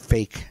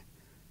fake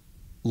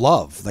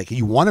love. Like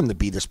you want him to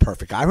be this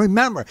perfect. I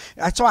remember.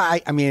 That's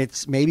why I mean,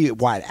 it's maybe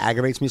why it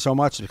aggravates me so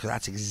much, because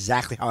that's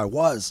exactly how I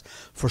was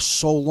for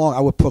so long.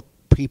 I would put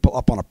people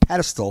up on a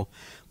pedestal,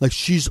 like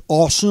she's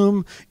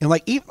awesome, and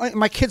like even like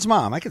my kid's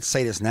mom. I could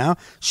say this now.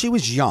 She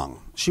was young,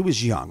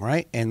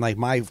 right? And like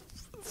my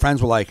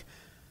friends were like,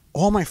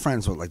 all my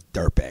friends were like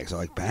dirtbags. They're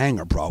like, bang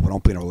her, bro, but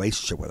don't be in a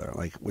relationship with her.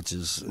 Like, which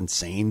is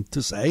insane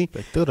to say.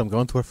 Like, dude, I'm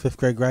going to her 5th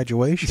grade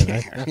graduation.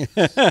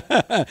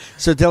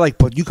 So they're like,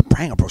 but you can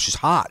bang her, bro. She's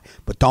hot,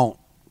 but don't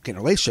get in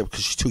a relationship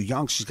because she's too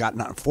young. She's got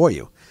nothing for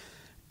you.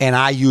 And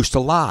I used to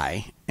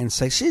lie and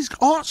say, she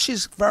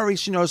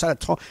knows how to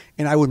talk.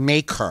 And I would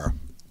make her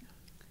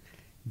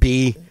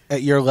be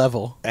at your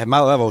level. At my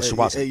level, she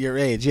wasn't. At your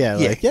age, yeah.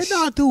 Like, yeah,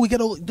 no, dude, we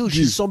gotta, dude,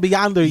 she's so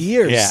beyond her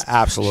years. Yeah,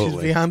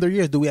 absolutely. She's beyond her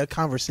years. Do we have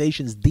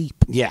conversations deep?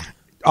 Yeah.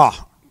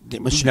 Oh,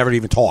 she never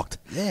even talked.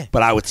 Yeah.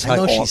 But I would tell I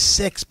know she's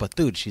 6, but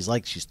dude, she's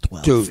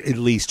 12. Dude, at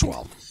least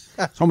 12.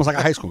 It's almost like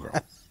a high school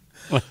girl.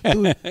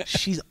 Dude,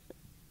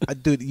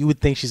 dude, you would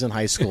think she's in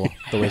high school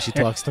the way she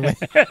talks to me.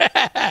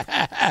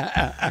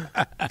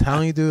 I'm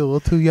telling you, dude, a little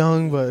too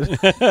young, but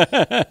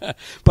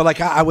but like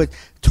I would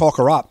talk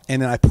her up,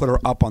 and then I put her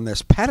up on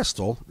this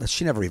pedestal that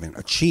she never even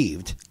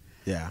achieved.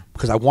 Yeah,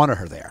 because I wanted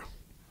her there.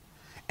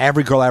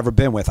 Every girl I ever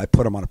been with, I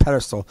put them on a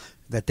pedestal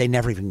that they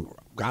never even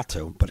got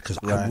to, but because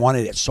I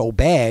wanted it so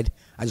bad,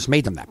 I just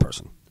made them that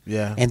person.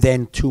 Yeah, and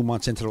then 2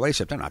 months into the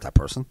relationship, they're not that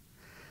person.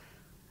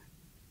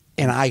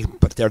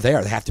 But they're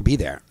there. They have to be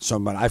there. So,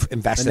 but I've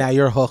invested. And now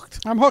you're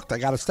hooked. I'm hooked. I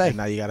got to stay. And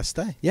now you got to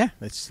stay. Yeah.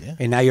 Yeah.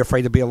 And now you're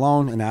afraid to be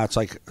alone. And now it's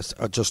like,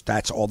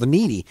 that's all the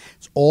needy.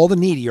 It's all the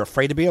needy. You're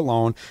afraid to be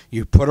alone.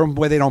 You put them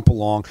where they don't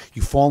belong.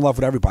 You fall in love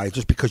with everybody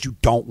just because you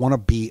don't want to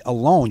be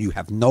alone. You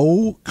have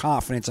no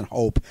confidence and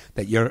hope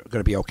that you're going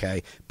to be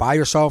okay by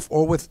yourself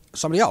or with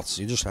somebody else.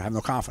 You just have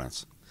no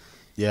confidence.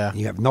 Yeah.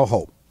 You have no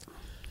hope.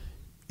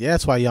 Yeah.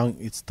 That's why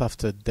it's tough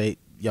to date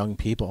young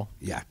people.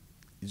 Yeah.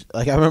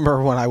 Like, I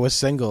remember when I was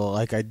single,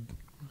 like, I'd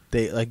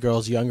date, like,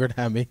 girls younger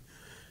than me.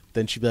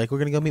 Then she'd be like, we're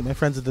going to go meet my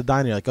friends at the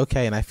diner. Like,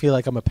 okay. And I feel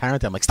like I'm a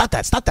parent. I'm like, stop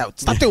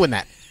doing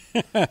that.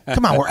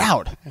 Come on, we're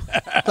out.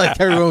 Like,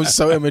 everyone was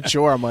so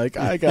immature. I'm like,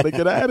 I got to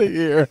get out of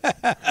here.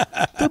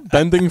 They're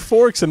bending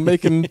forks and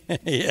making,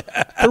 they're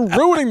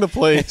ruining the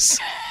place.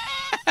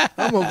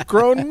 I'm a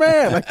grown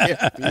man. I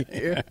can't be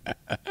here.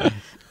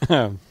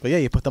 But yeah,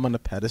 you put them on the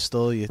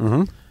pedestal.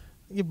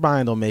 Your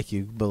mind will make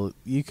you, but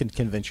you can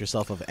convince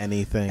yourself of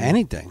anything.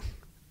 Anything.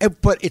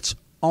 But it's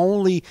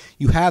only,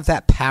 you have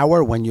that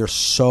power when you're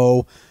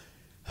so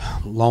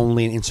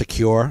lonely and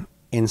insecure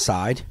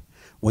inside.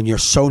 When you're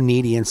so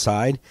needy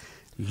inside,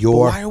 But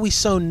why are we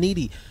so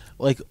needy?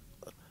 Like,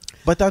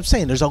 but I'm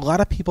saying there's a lot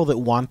of people that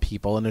want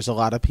people, and there's a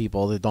lot of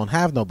people that don't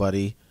have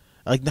nobody.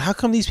 Like, how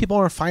come these people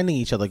aren't finding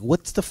each other? Like,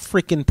 what's the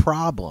freaking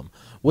problem?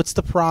 What's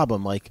the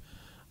problem? Like.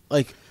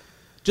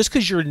 Just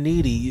because you're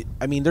needy,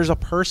 I mean, there's a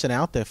person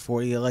out there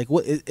for you. Like,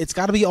 what? It's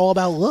got to be all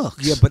about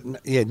looks.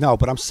 Yeah,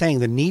 but I'm saying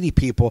the needy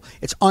people,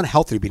 it's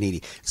unhealthy to be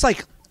needy. It's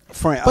like,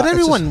 but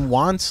everyone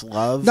wants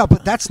love. No,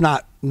 but that's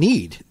not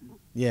need.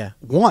 Yeah,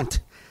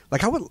 want.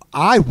 Like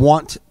I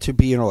want to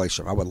be in a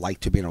relationship. I would like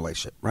to be in a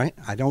relationship, right?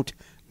 I don't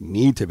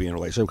need to be in a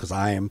relationship because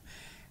I am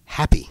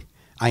happy.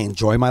 I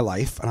enjoy my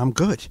life and I'm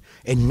good.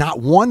 And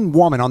not one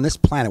woman on this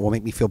planet will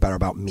make me feel better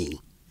about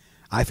me.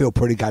 I feel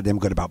pretty goddamn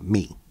good about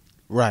me.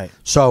 Right.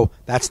 So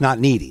that's not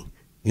needy. You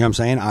know what I'm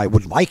saying? I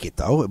would like it,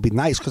 though. It would be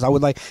nice because I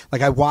would like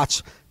I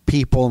watch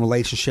people in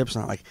relationships,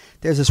 and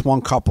there's this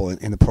one couple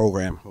in the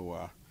program who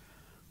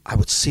I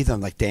would see them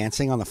like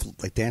dancing on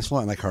the dance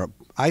floor, and like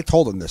I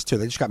told them this too.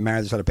 They just got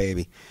married, just had a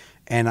baby,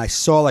 and I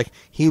saw like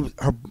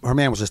her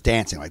man was just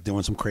dancing, like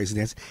doing some crazy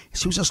dance.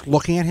 She was just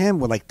looking at him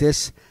with like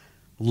this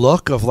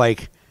look of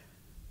like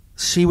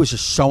she was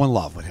just so in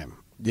love with him.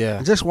 Yeah.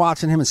 And just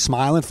watching him and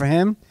smiling for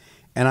him,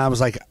 and I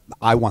was like,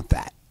 I want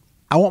that.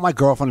 I want my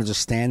girlfriend to just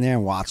stand there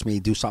and watch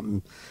me do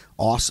something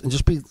awesome and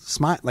just be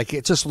smart. Like,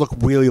 it just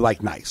looked really,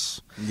 like,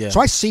 nice. Yeah. So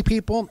I see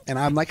people, and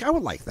I'm like, I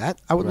would like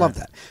that. I would love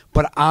that.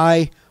 But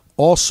I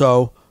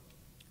also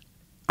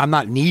I'm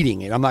not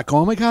needing it. I'm not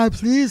going, oh my God,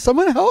 please,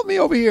 someone help me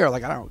over here.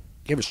 Like, I don't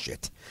give a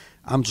shit.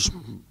 I'm just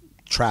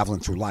traveling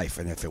through life,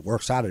 and if it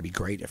works out, it'd be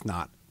great. If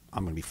not,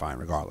 I'm going to be fine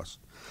regardless.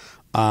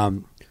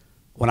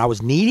 When I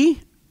was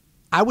needy,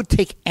 I would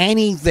take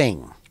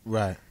anything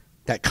Right.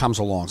 that comes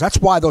along. That's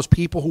why those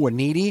people who are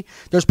needy,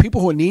 there's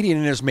people who are needy, and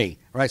then there's me,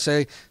 right?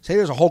 Say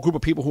there's a whole group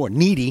of people who are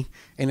needy,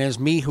 and there's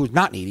me who's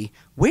not needy.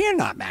 We're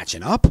not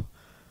matching up.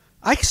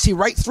 I can see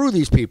right through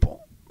these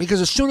people,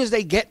 because as soon as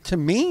they get to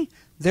me,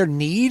 their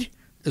need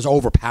is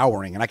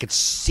overpowering, and I could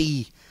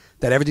see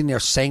that everything they're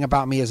saying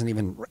about me isn't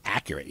even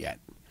accurate yet.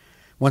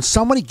 When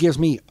somebody gives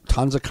me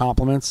tons of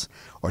compliments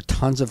or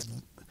tons of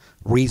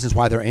reasons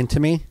why they're into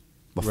me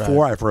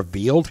before I've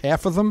revealed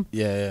half of them,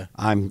 Yeah.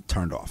 I'm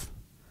turned off.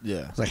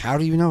 Yeah. It's like, how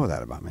do you know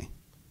that about me?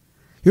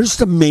 You're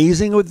just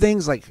amazing with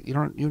things. Like, you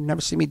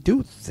never see me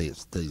do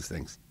these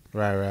things.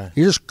 Right.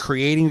 You're just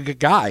creating a good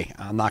guy.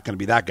 I'm not going to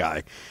be that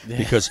guy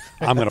because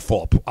I'm going to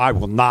fall. I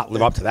will not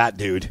live up to that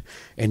dude,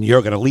 and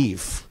you're going to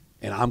leave,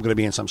 and I'm going to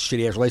be in some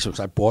shitty ass relationship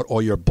because I bought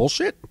all your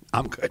bullshit.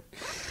 I'm good.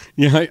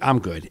 Yeah, I'm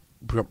good.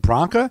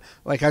 Bronca,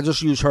 like, I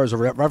just use her as a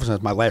reference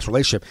as my last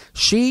relationship.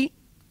 She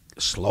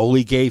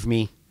slowly gave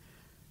me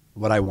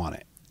what I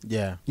wanted.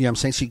 Yeah. You know what I'm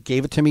saying? She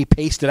gave it to me,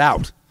 paced it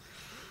out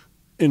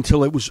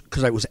until it was,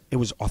 because it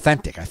was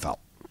authentic, I felt.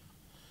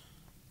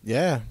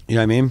 Yeah. You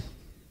know what I mean?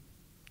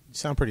 You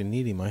sound pretty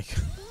needy, Mike.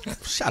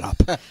 Shut up.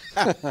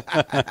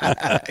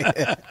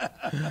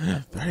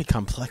 Very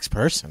complex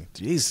person.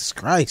 Jesus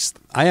Christ.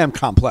 I am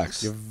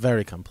complex. You're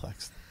very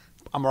complex.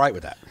 I'm all right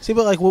with that. See,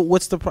 but like,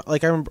 what's the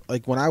like? I remember,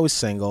 like, when I was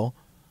single,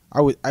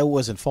 I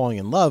wasn't falling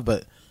in love,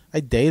 but I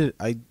dated.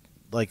 I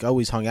like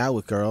always hung out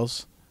with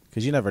girls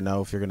because you never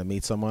know if you're gonna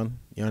meet someone.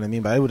 You know what I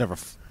mean? But I would never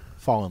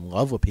fall in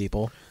love with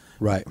people.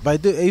 Right. But I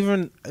do.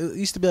 Even it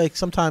used to be like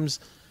sometimes,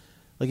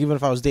 like, even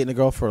if I was dating a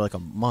girl for like a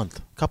month,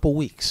 a couple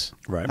weeks,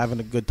 Right. having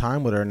a good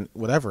time with her, and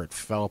whatever, it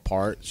fell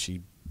apart.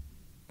 She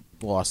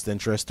lost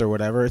interest or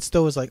whatever. It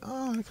still was like,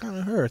 oh, it kind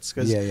of hurts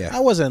because Yeah.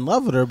 I wasn't in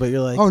love with her, but you're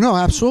like, Oh, no,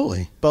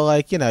 absolutely. but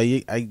like, you know, you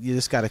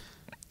just gotta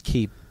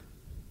keep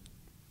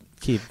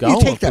going.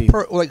 You take with that,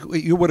 people. like,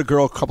 you're with a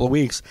girl a couple of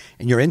weeks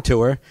and you're into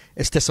her.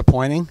 It's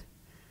disappointing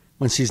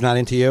when she's not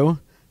into you.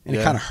 And it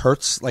Yeah. kind of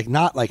hurts, like,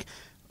 not like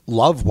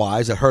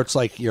love-wise. It hurts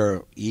like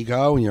your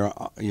ego, and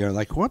you're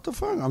like, what the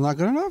fuck? I'm not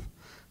good enough?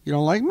 You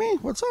don't like me?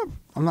 What's up?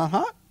 I'm not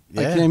hot? Like,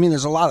 Yeah. you know what I mean?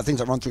 There's a lot of things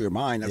that run through your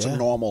mind. That's Yeah. a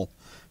normal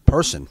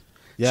person.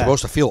 You're Yeah.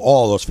 supposed to feel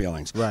all those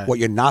feelings. Right. What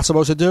you're not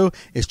supposed to do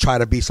is try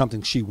to be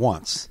something she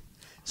wants,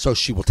 so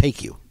she will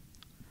take you.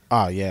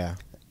 Oh yeah,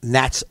 And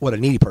that's what a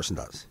needy person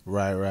does.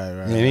 right. You know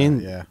what I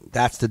mean? Yeah,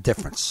 That's the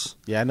difference.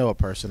 yeah. I know a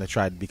person that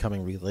tried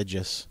becoming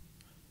religious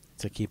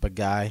to keep a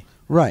guy,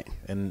 Right.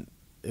 and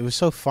it was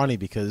so funny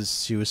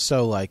because she was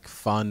so like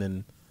fun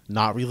and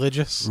not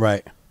religious.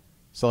 Right.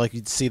 So like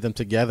you'd see them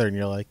together, and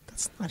you're like,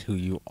 that's not who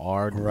you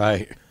are.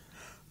 Right.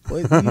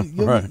 Well,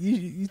 Right.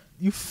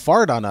 you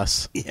fart on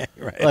us. Yeah,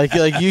 right. Like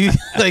you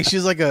like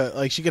she's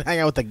like she could hang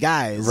out with the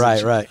guys. and Right,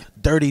 she- right.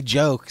 Dirty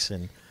jokes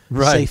and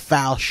Right. say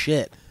foul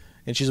shit.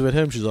 And she's with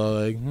him. She's all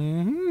like,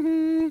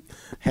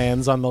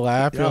 hands on the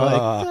lap. You're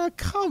like, oh,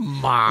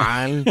 come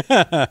on.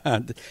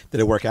 Did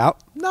it work out?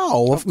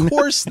 No, of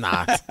course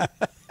not.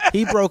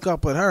 He broke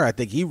up with her. I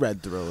think he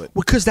read through it.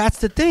 Because that's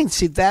the thing.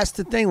 See, that's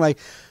the thing. Like,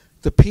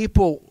 the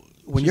people,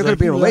 when She's you're going like,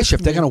 to be in a "You relationship,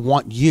 left they're me." going to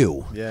want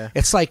you. Yeah.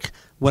 It's like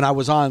when I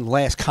was on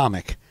Last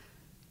Comic,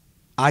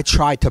 I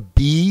tried to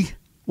be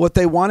what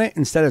they wanted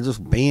instead of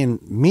just being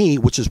me,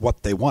 which is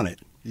what they wanted.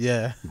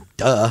 Yeah.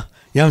 Duh.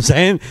 You know what I'm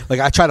saying? Like,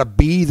 I try to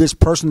be this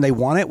person they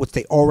wanted, which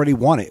they already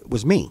wanted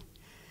was me.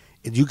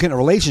 If you get in a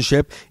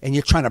relationship and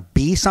you're trying to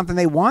be something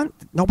they want,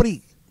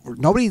 nobody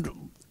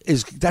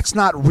is, that's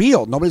not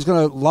real. Nobody's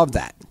going to love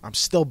that. I'm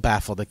still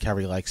baffled that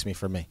Carrie likes me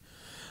for me.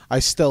 I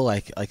still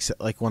like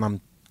when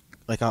I'm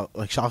like I'll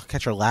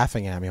catch her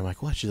laughing at me. I'm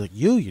like, what? She's like,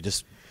 you're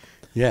just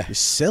Yeah. you're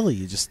silly.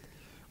 You just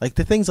like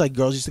the things like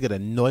girls used to get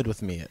annoyed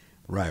with me at.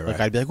 Right, Like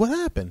right. I'd be like, what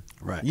happened?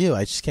 Right. You,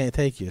 I just can't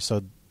take you. You're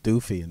so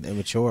doofy and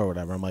immature or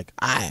whatever. I'm like,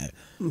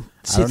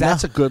 See,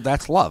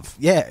 that's love.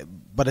 yeah,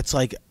 but it's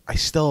like I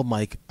still am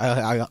like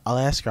I'll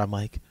ask her. I'm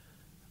like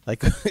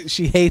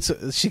she hates.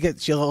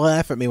 She'll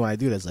laugh at me when I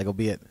do this. Like it'll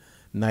be at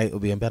night. It'll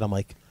be in bed. I'm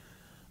like,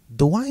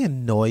 do I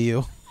annoy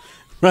you?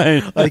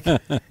 Right. Like,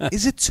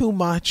 is it too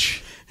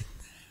much?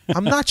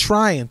 I'm not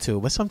trying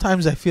to, but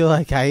sometimes I feel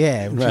like I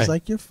am. Right. She's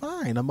like, you're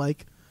fine. I'm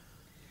like,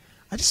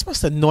 I just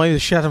must annoy the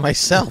shit out of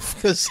myself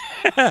because,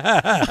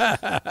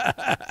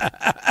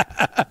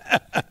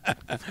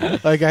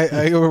 like,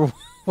 I remember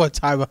one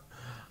time,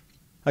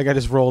 like, I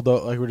just rolled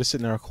over. Like, we're just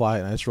sitting there quiet,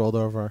 and I just rolled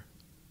over.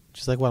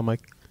 She's like, "What?" I'm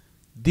like,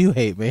 "Do you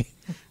hate me?"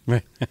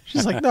 Right.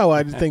 She's like, "No,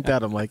 I didn't think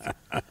that." I'm like,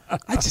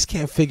 "I just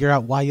can't figure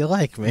out why you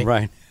like me."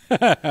 Right. She's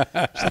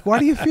like, "Why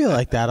do you feel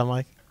like that?" I'm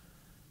like,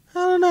 "I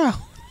don't know.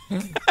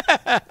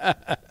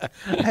 I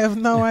have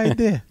no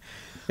idea."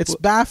 It's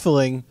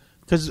baffling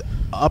because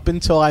up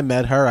until I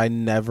met her, I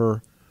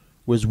never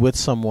was with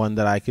someone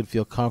that I could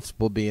feel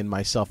comfortable being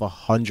myself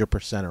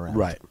 100% around.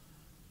 Right.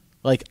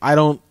 Like I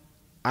don't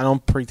I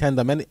don't pretend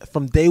I'm any.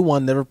 From day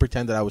one, never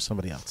pretended I was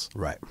somebody else.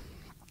 Right.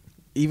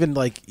 Even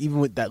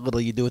with that little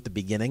you do at the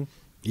beginning.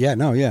 Yeah,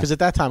 no, yeah. Because at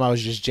that time I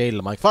was just jaded.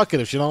 I'm like, fuck it,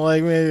 if she don't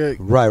like me,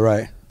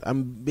 Right.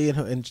 I'm being.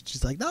 And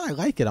she's like, no, I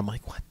like it. I'm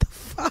like, what the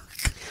fuck?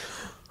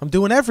 I'm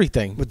doing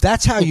everything. But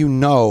that's how you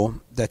know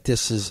that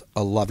this is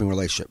a loving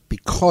relationship,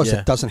 because Yeah.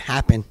 it doesn't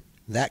happen.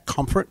 That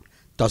comfort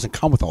doesn't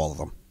come with all of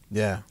them.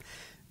 Yeah.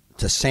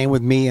 It's the same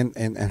with me and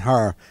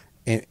her.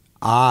 And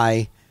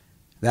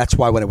that's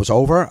why when it was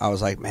over, I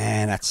was like,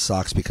 man, that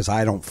sucks, because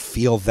I don't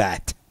feel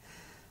that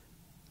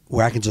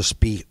where I can just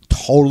be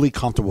totally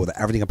comfortable with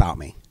everything about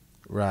me.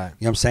 Right. You know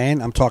what I'm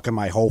saying? I'm talking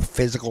my whole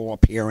physical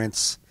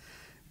appearance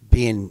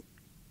being.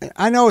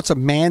 I know it's a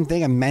man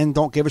thing and men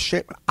don't give a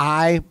shit.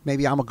 But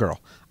maybe I'm a girl.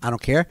 I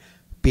don't care.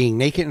 Being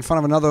naked in front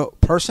of another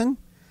person,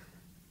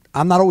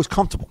 I'm not always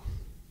comfortable.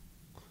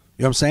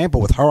 You know what I'm saying? But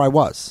with her, I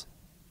was.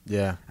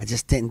 Yeah. I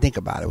just didn't think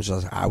about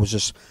it. I was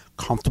just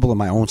comfortable in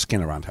my own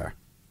skin around her.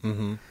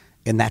 Mm-hmm.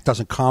 And that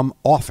doesn't come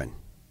often.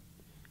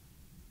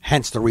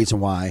 Hence the reason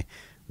why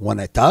when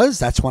it does,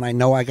 that's when I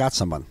know I got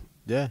someone.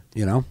 Yeah.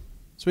 You know?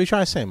 So what are you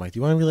trying to say, Mike? Do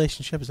you want a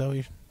relationship? Is that what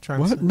you're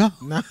trying to say? No.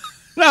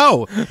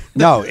 No.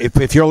 No,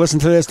 if you're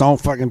listening to this,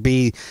 don't fucking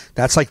be.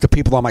 That's like the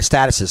people on my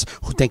statuses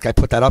who think I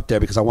put that up there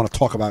because I want to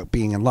talk about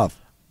being in love.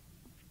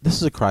 This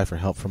is a cry for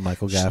help from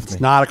Michael Gaffney.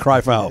 It's not a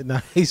cry for help.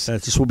 Nice.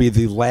 This will be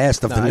the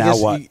last of the I now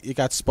guess what. you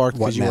got sparked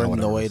What because you now, were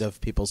whatever it annoyed is.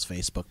 of people's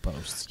Facebook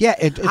posts. Yeah,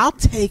 I'll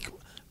take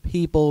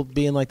people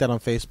being like that on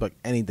Facebook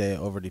any day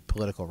over the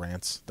political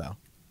rants, though.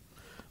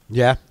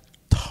 yeah.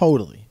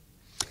 Totally.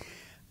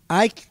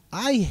 I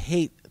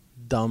hate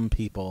dumb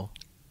people.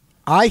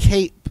 I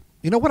hate.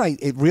 You know what?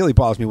 It really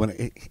bothers me when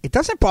it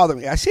doesn't bother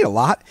me. I see it a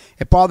lot.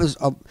 It bothers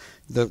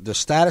the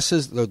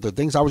statuses, the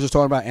things I was just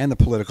talking about, and the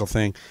political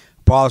thing.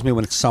 Bothers me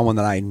when it's someone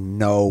that I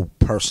know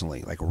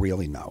personally, like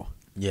really know.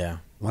 Yeah.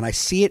 When I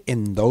see it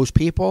in those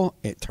people,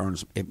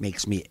 it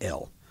makes me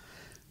ill.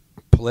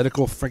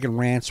 Political freaking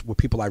rants with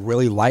people I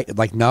really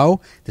like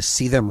know, to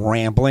see them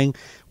rambling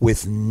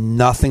with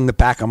nothing to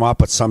back them up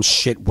but some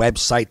shit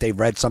website they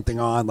read something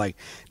on, like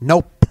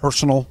no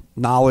personal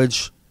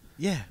knowledge.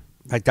 Yeah.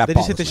 Like that They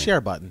just hit the bothers me.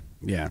 share button.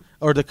 Yeah.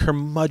 Or the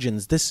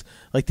curmudgeons. This,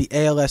 like the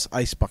ALS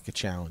Ice Bucket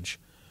Challenge.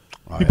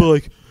 Oh, People are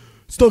like,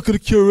 it's not going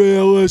to cure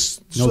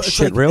ALS. No it's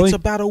shit, really? It's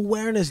about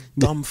awareness,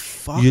 dumb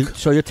fuck.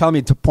 So you're telling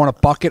me to pour a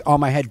bucket on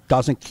my head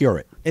doesn't cure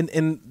it?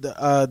 And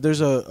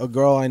there's a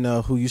girl I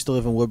know who used to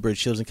live in Woodbridge.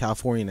 She lives in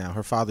California now.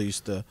 Her father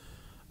used to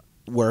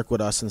work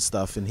with us and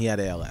stuff, and he had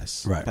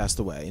ALS. Right. Passed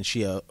away, and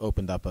she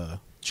opened up a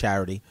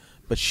charity.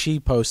 But she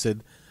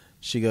posted,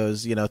 she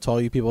goes, to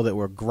all you people that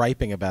were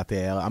griping about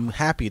the ALS, I'm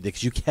happy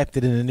because you kept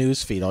it in the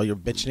news feed. All you're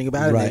bitching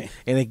about Right. it,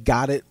 and it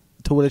got it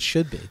to what it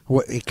should be.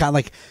 It kind of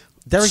like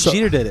Derek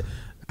Jeter did it.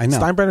 I know.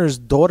 Steinbrenner's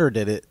daughter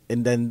did it,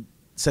 and then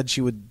said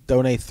she would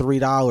donate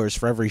 $3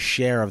 for every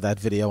share of that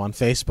video on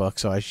Facebook.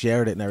 So I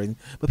shared it and everything.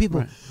 But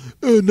people,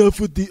 enough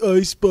with the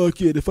ice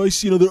bucket. If I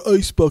see another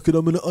ice bucket,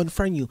 I'm going to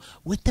unfriend you.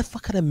 What the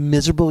fuck kind of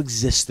miserable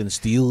existence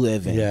do you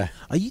live in? Yeah.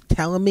 Are you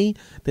telling me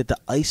that the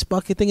ice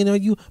bucket thing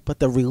annoyed you, but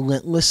the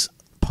relentless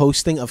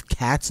posting of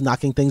cats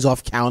knocking things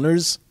off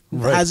counters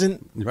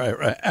hasn't? Right.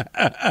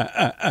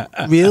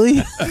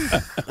 Really?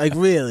 Like,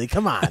 really?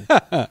 Come on.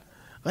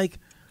 Like,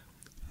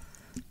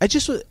 I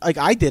just, like,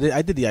 I did it.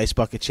 I did the ice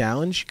bucket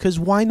challenge because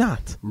why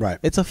not? Right.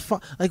 It's a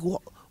fun, like,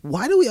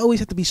 why do we always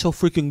have to be so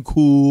freaking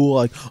cool?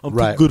 Like, I'm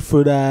Right. too good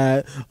for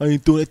that. I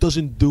ain't doing it.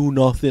 Doesn't do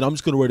nothing. I'm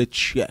just going to write a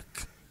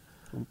check.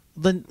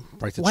 Then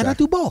Write the why check. not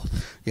do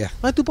both? Yeah.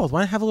 Why not do both?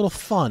 Why not have a little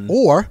fun?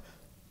 Or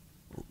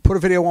put a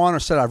video on or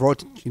said, I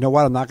wrote, you know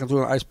what, I'm not going to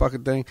do an ice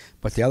bucket thing,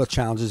 but the other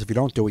challenge is if you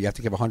don't do it, you have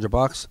to give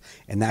 $100.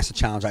 And that's the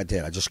challenge I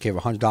did. I just gave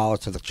 $100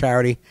 to the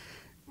charity.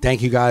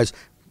 Thank you guys.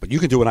 But you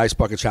can do an ice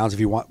bucket challenge if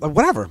you want.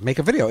 Whatever. Make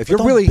a video. If you're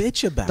don't really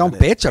bitch about don't it.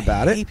 bitch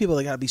about I it. hate people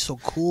that got to be so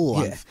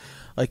cool. Yeah.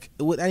 Like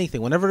with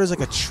anything, whenever there's like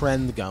a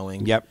trend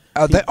going, Yep.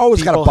 They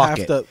always got to people buck have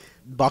it. to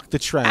buck the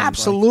trend. Like,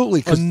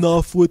 Absolutely, 'cause-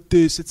 enough with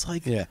this. It's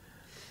like, Yeah.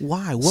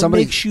 why? What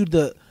Somebody- makes you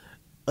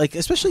like?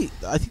 Especially,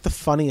 I think the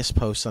funniest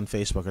posts on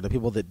Facebook are the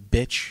people that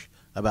bitch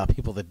about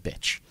people that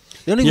bitch.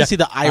 They don't even see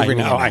the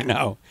irony. I in it.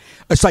 know.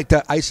 It's like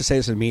I used to say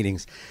this in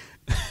meetings.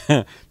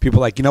 People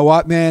are like, you know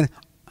what, man?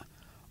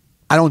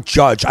 I don't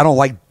judge. I don't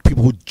like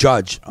people who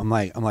judge. I'm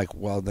like,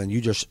 well, then you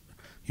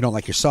don't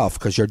like yourself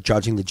because you're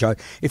judging the judge.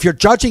 If you're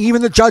judging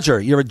even the judger,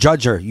 you're a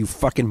judger, you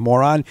fucking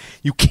moron.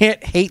 You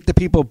can't hate the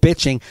people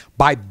bitching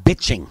by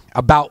bitching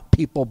about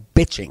people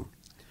bitching.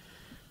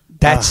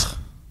 That's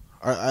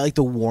I like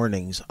the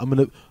warnings. I'm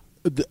gonna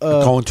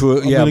Going to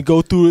it, I'm yeah. gonna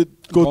go through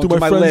it. Go Going through through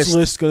my my friends list.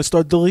 list. Gonna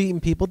start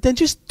deleting people. Then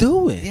just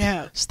do it.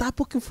 Yeah. Stop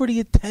looking for the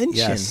attention.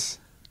 yes.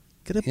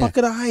 Get a Yeah.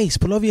 bucket of ice.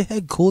 Put it over your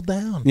head. Cool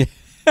down. Yeah.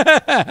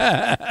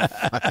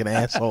 Fucking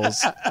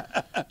assholes.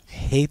 I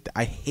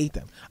hate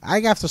them. I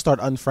have to start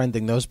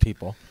unfriending those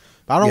people.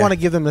 But I don't Yeah. want to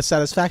give them the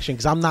satisfaction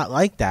because I'm not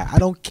like that. I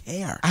don't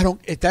care. I don't.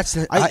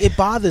 It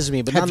bothers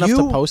me, but not Have enough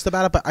to you- post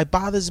about it. But it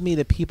bothers me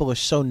that people are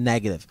so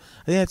negative.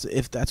 I think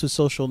if that's what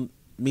social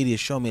media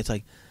show me, it's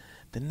like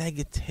the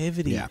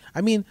negativity. Yeah.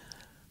 I mean,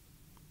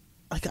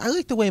 like I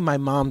like the way my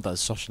mom does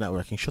social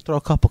networking. She'll throw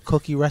a couple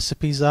cookie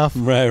recipes up.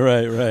 Right.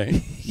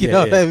 You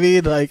know what I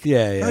mean? Like,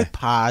 Yeah. very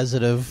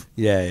positive.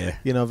 Yeah.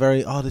 You know,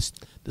 very, this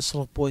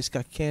little boy's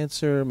got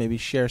cancer. Maybe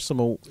share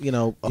some,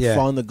 Yeah.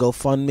 fund, the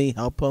GoFundMe,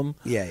 help him.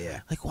 Yeah.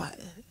 Like, what?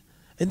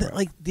 And then,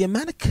 like, the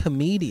amount of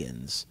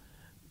comedians,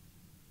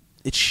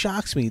 it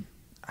shocks me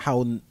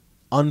how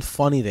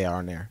unfunny they are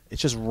in there.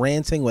 It's just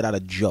ranting without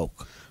a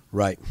joke.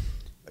 Right.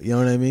 You know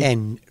what I mean?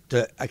 And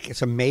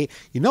it's amazing.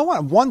 You know what?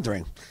 I'm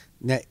wondering,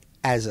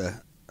 as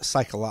a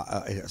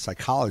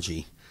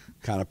psychology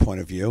kind of point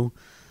of view,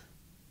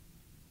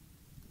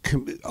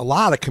 a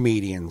lot of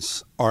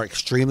comedians are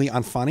extremely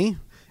unfunny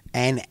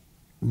and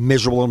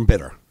miserable and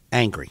bitter,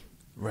 angry.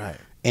 Right.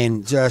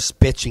 And just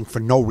bitching for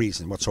no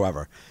reason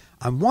whatsoever.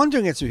 I'm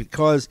wondering it's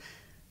because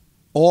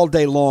all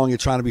day long you're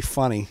trying to be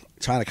funny,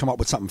 trying to come up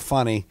with something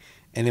funny,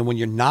 and then when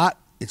you're not,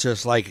 it's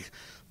just like,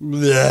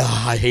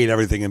 I hate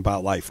everything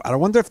about life. I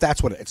wonder if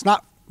that's what it's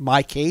not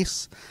my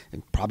case,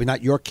 and probably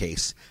not your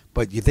case,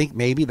 but you think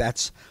maybe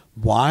that's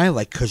why?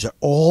 Like, because you're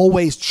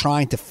always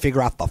trying to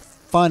figure out the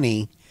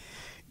funny.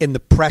 In the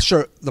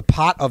pressure, the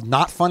pot of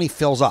not funny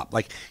fills up.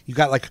 Like, you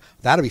got like,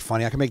 that'll be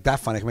funny. I can make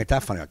that funny. I can make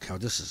that funny. Like, oh,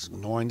 this is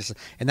annoying.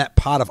 And that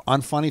pot of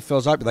unfunny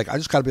fills up. You're like, I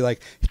just got to be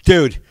like,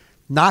 dude,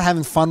 not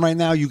having fun right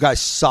now. You guys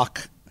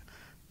suck.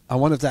 I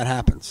wonder if that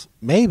happens.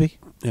 Maybe.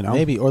 You know?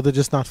 Maybe. Or they're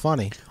just not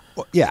funny.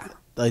 Well, yeah.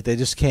 Like, they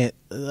just can't,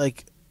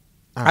 like.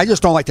 I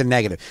just don't like the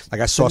negative.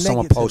 Like, I saw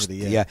someone post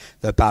yeah.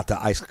 about the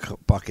ice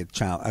bucket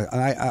challenge.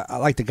 I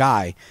like the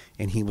guy,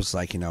 and he was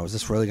like, is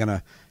this really going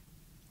to,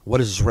 what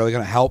is this really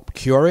going to help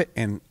cure it?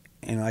 And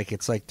like,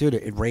 it's like, dude,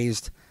 it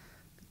raised,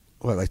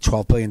 what, like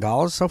 $12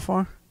 billion so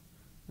far?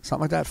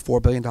 Something like that?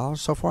 $4 billion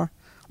so far?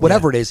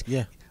 Whatever it is.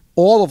 Yeah.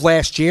 All of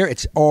last year,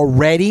 it's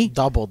already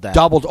doubled that.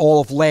 Doubled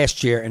all of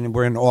last year, and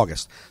we're in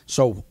August.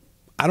 So,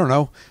 I don't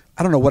know.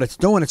 I don't know what it's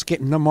doing. It's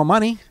getting them more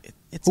money.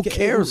 Who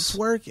cares? It's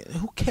working.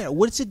 Who cares?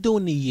 What's it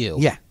doing to you?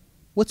 Yeah.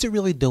 What's it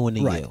really doing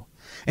to Right. you?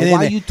 And why are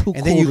then, you too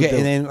and cool then you to get, do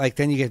and it? then like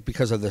then you get,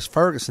 because of this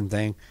Ferguson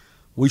thing,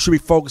 we should be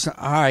focusing.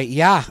 All right,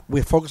 yeah,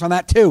 we focus on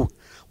that too.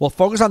 Well,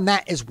 focus on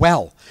that as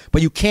well.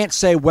 But you can't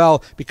say,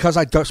 well, because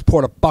I just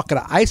poured a bucket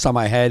of ice on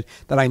my head,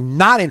 that I'm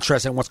not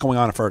interested in what's going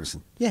on in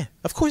Ferguson. Yeah,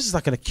 of course it's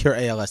not going to cure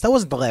ALS. That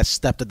wasn't the last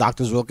step the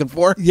doctors were looking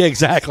for. Yeah,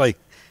 exactly.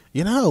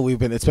 You know,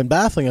 it's been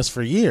baffling us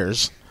for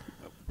years.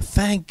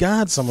 Thank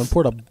God someone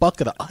poured a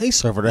bucket of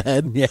ice over their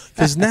head. Yeah.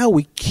 Because now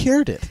we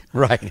cured it.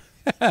 Right.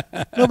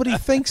 Nobody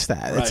thinks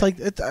that. Right. It's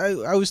like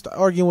I was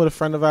arguing with a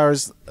friend of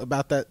ours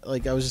about that.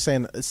 Like, I was just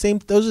saying,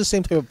 those are the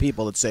same type of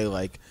people that say,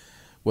 like,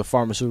 with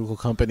pharmaceutical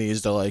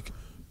companies, they're like,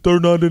 they're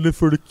not in it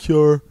for the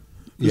cure.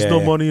 There's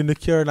no money in the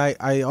cure. And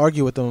I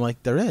argue with them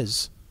like, there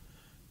is.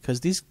 Because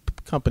these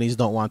companies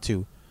don't want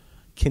to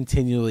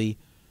continually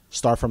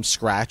start from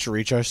scratch,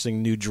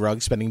 researching new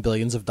drugs, spending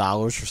billions of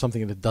dollars for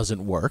something that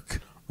doesn't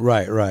work.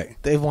 Right.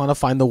 They want to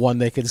find the one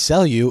they can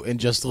sell you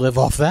and just live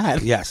off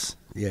that. Yes.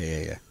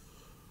 Yeah.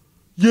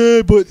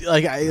 Yeah, but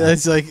like I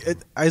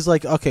was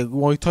like, okay,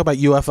 when we talk about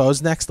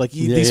UFOs next, like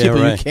these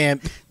people, right. you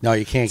can't. No,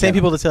 you can't. Same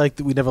people that say like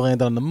we never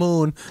landed on the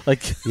moon,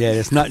 like Yeah,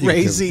 there's nothing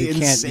crazy, you can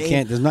do. insane. You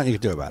can't. There's nothing you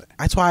can do about it.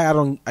 That's why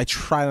I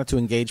try not to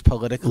engage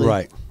politically.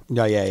 Right.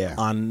 Yeah.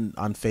 On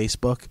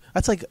Facebook,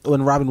 that's like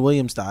when Robin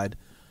Williams died.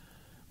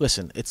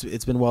 Listen,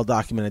 it's been well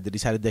documented that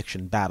he's had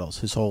addiction battles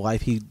his whole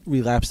life. He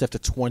relapsed after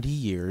 20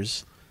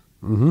 years,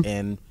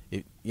 and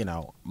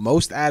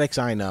most addicts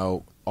I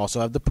know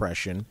also have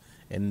depression,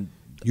 and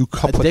You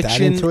put that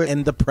addiction into it?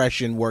 and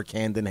depression work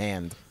hand in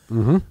hand.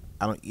 Mm-hmm.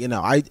 I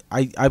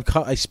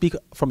don't. I speak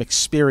from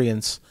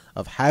experience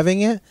of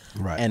having it,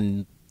 Right.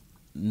 and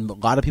a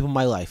lot of people in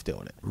my life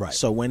doing it. Right.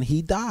 So when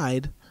he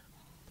died,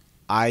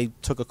 I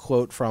took a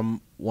quote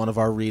from one of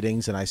our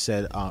readings, and I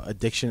said,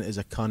 "Addiction is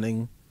a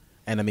cunning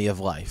enemy of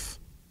life."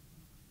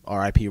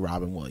 R.I.P.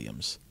 Robin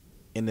Williams.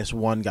 And this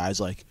one guy's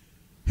like,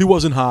 he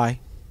wasn't high.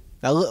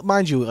 Now,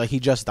 mind you, like, he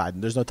just died,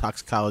 and there's no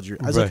toxicology.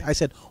 I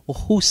said, well,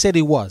 who said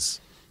he was?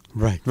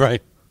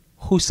 Right.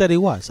 Who said he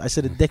was? I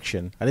said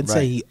addiction. I didn't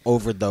say he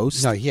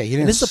overdosed. No, yeah, you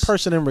didn't. And this is a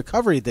person in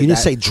recovery. You didn't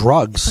say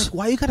drugs. It's like,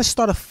 why you got to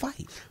start a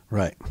fight?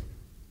 Right.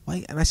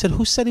 Why? And I said,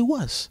 who said he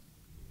was?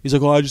 He's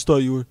like, oh, I just thought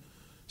you were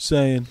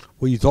saying.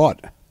 Well, you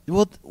thought.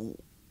 Well,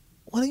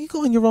 why don't you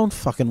go on your own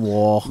fucking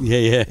wall?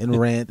 Yeah. And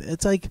rant.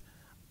 It's like,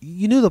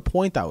 you knew the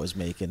point I was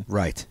making.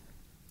 Right.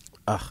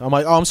 I'm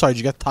like, oh, I'm sorry. Did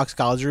you get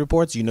toxicology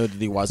reports? You know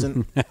that he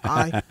wasn't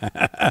high.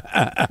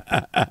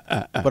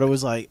 But it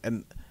was like,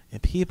 and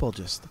people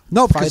just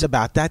fight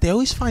about that. They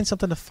always find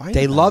something to fight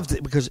They about. loved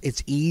it because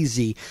it's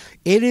easy.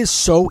 It is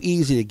so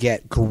easy to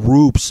get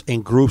groups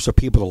and groups of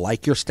people to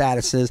like your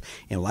statuses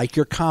and like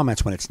your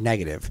comments when it's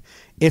negative.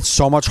 It's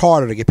so much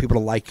harder to get people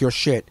to like your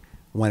shit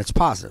when it's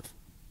positive.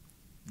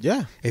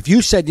 Yeah. If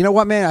you said, you know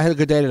what, man, I had a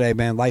good day today,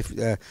 man. Life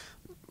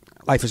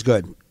is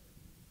good.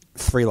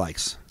 3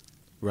 likes.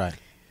 Right.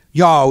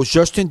 Yo, I was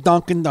just in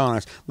Dunkin'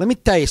 Donuts. Let me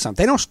tell you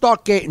something. They don't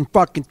start getting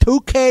fucking 2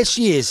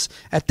 cashiers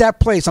at that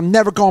place. I'm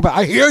never going back.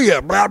 I hear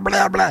you. Blah,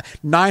 blah, blah.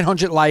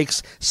 900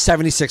 likes,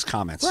 76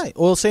 comments. Right.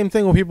 Well, same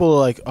thing when people are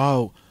like,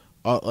 oh,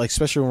 like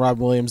especially when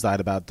Robin Williams died,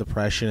 about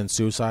depression and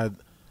suicide.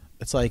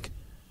 It's like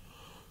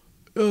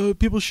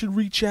people should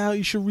reach out.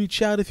 You should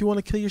reach out if you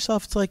want to kill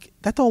yourself. It's like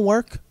that don't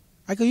work.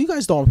 I go, you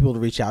guys don't want people to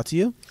reach out to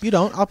you. You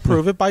don't. I'll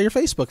prove it by your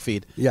Facebook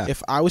feed. Yeah.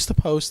 If I was to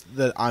post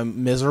that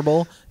I'm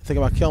miserable,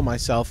 thinking about killing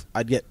myself,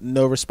 I'd get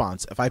no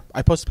response. If I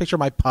post a picture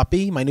of my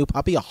puppy, my new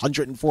puppy,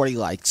 140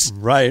 likes.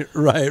 Right.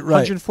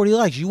 140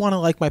 likes. You want to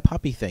like my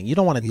puppy thing. You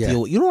don't want to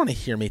deal. You don't want to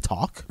hear me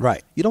talk.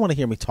 Right. You don't want to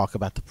hear me talk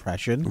about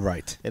depression.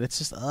 Right. And it's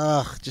just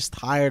just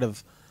tired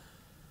of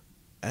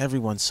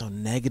everyone's so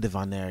negative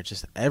on there.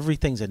 Just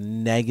everything's a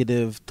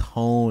negative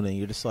tone, and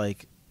you're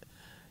like,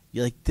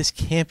 this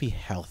can't be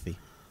healthy.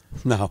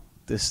 No.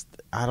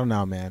 I don't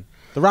know, man.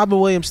 The Robin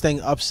Williams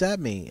thing upset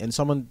me, and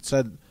someone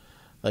said,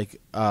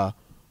 like,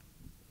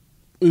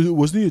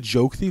 wasn't he a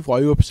joke thief? Why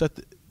are you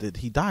upset that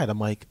he died? I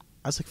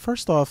was like,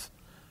 first off,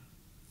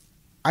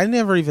 I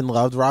never even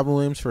loved Robin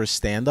Williams for his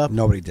stand-up.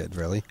 Nobody did,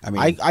 really. I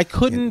mean, I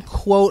couldn't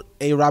quote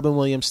a Robin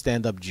Williams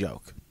stand-up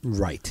joke.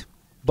 Right.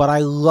 But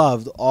I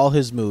loved all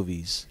his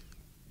movies.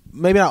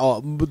 Maybe not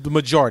all, but the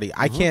majority.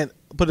 I can't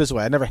put it this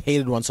way. I never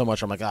hated one so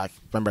much. I'm like,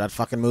 remember that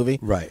fucking movie?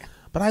 Right.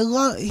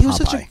 But he was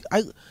such a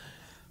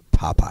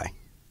Popeye.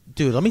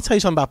 Dude, let me tell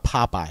you something about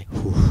Popeye.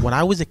 When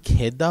I was a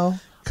kid, though,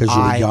 because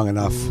you were young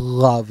enough. I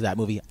loved that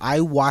movie. I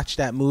watched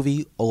that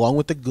movie along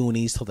with the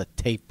Goonies till the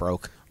tape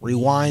broke.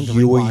 Rewind.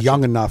 You were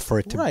young enough for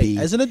it to be.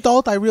 As an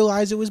adult, I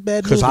realized it was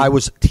bad. Because I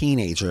was a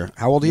teenager.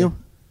 How old are you?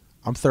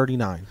 I'm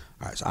 39.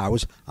 All right,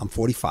 so I'm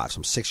 45, so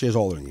I'm 6 years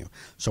older than you.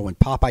 So when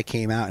Popeye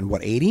came out in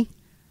what, 80?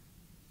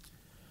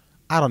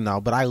 I don't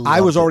know, but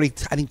I was already,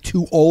 I think,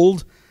 too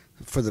old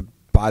for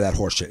buy that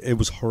horse shit. It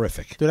was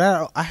horrific. Dude,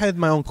 I had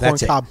my own corn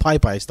cob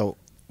pipe.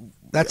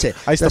 That's it.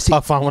 I used to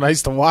puff on when I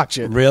used to watch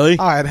it. Really?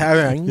 Oh, I'd have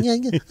it.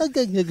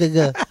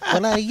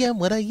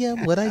 What I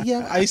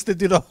am. I used to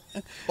do the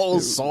whole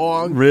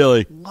song.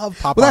 Really? Love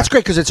Popeye. Well, that's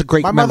great because it's a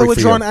great My memory mother would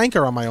for draw you. an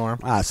anchor on my arm.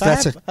 So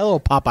that's a little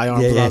Popeye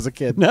arm when I was a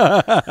kid.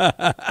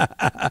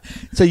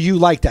 So you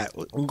like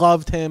that?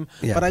 Loved him.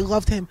 Yeah. But I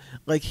loved him.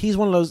 Like, he's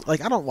one of those,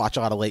 like, I don't watch a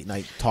lot of late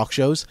night talk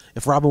shows.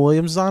 If Robin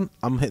Williams is on,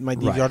 I'm hitting my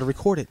DVR to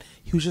record it.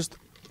 He was just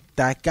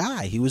that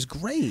guy. He was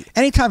great.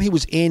 Anytime he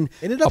was in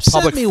and it a upset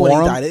public me forum,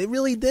 when he died. It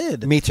really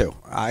did. Me too.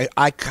 I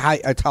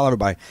tell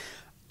everybody,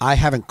 I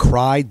haven't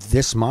cried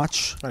this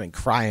much. I didn't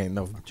cry.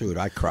 No. Dude,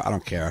 I cry. I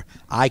don't care.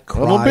 I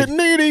cried. A little bit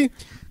needy.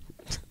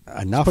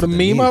 Enough. Put a meme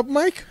need. up,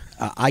 Mike.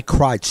 I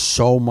cried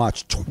so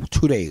much.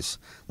 2 days.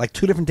 Like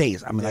 2 different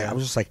days. I mean, I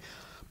was just like,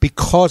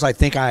 because I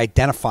think I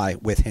identify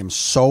with him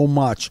so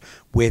much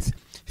with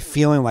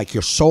feeling like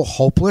you're so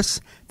hopeless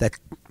that,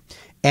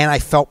 and I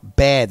felt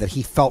bad that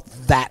he felt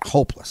that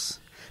hopeless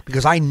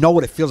because I know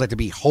what it feels like to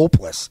be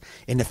hopeless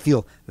and to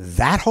feel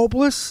that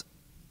hopeless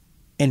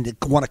and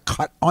to want to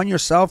cut on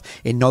yourself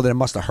and know that it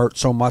must have hurt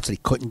so much that he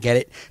couldn't get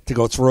it to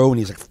go through and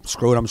he's like,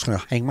 screw it, I'm just going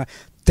to hang my...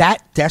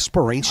 That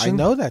desperation... I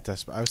know that.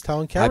 I was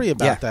telling Carrie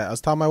about that. I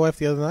was telling my wife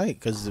the other night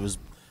because it was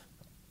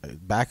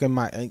back in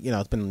my...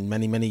 it's been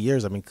many, many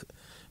years. I mean,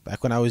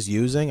 back when I was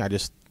using,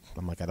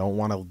 I'm like, I don't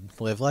want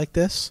to live like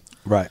this.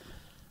 Right.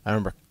 I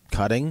remember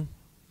cutting,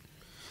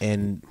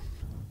 and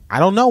I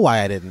don't know why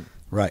I didn't.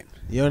 Right.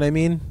 You know what I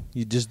mean?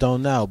 You just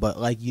don't know. But,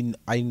 like,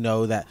 I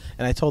know that.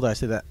 And I told her, I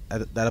said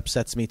that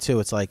upsets me, too.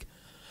 It's like,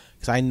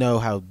 because I know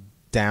how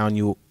down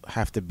you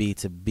have to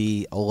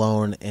be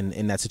alone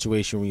in that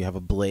situation where you have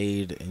a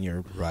blade and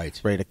you're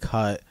ready to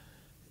cut.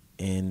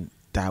 And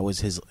that was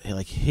his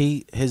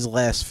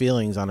last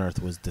feelings on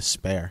earth was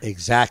despair.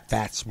 Exact.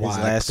 That's why.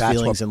 His last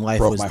feelings in life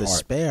was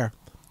despair.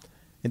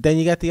 And then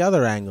you get the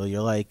other angle.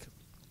 You're like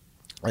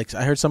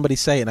I heard somebody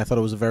say it, and I thought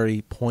it was a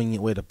very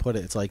poignant way to put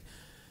it. It's like,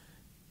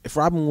 if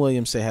Robin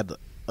Williams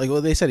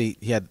they said he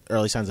had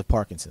early signs of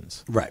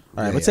Parkinson's. Right.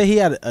 All right. Let's say he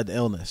had an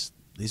illness.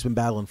 He's been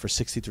battling for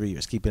 63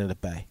 years, keeping it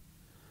at bay.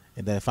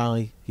 And then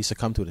finally he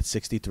succumbed to it at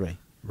 63.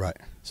 Right.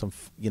 Some,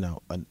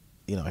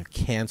 a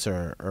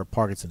cancer or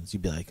Parkinson's.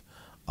 You'd be like,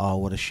 oh,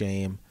 what a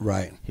shame.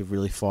 Right. He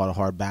really fought a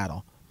hard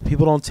battle.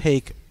 People don't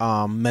take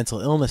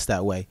mental illness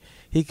that way.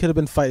 He could have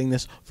been fighting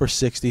this for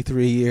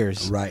 63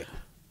 years. Right.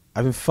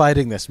 I've been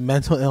fighting this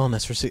mental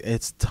illness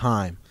it's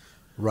time.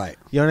 Right.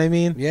 You know what I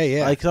mean? Yeah,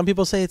 yeah. Like, some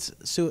people say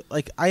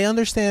I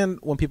understand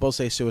when people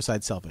say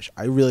suicide's selfish.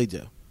 I really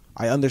do.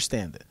 I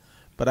understand it.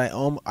 But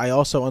I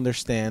also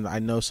understand, I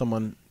know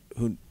someone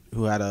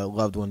who had a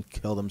loved one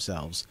kill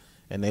themselves,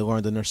 and they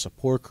learned in their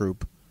support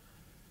group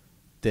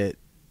that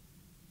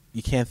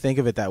you can't think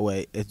of it that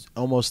way. It's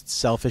almost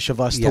selfish of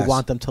us to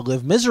want them to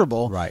live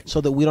miserable, right, so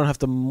that we don't have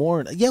to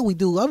mourn. Yeah, we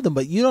do love them,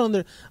 but you don't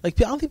I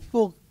don't think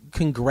people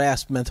can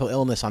grasp mental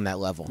illness on that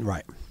level.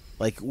 Right.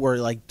 Like, we're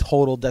like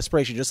total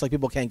desperation, just like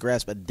people can't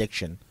grasp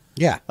addiction.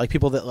 Yeah. Like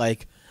people that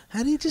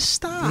how do you just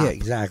stop? Yeah,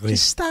 exactly.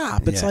 Just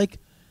stop. It's like,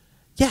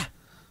 yeah.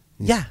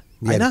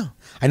 I know.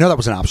 I know that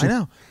was an option. I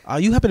know.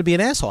 You happen to be an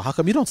asshole. How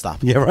come you don't stop?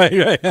 Yeah, right.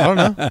 I don't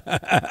know.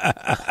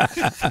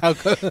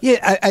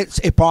 Yeah,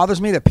 it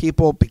bothers me that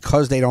people,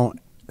 because they don't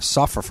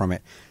suffer from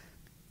it,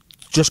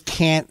 just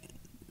can't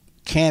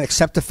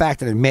accept the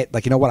fact and admit,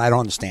 like, you know what, I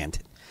don't understand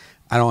it.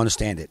 I don't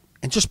understand it.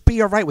 And just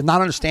be all right with not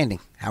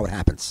understanding how it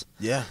happens.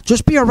 Yeah.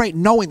 Just be all right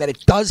knowing that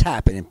it does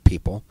happen in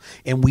people,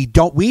 and we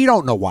don't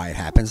know why it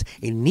happens,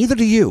 and neither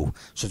do you.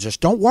 So just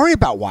don't worry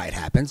about why it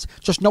happens.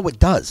 Just know it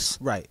does.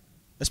 Right.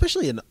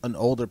 Especially an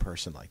older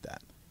person like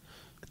that.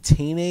 A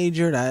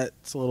teenager,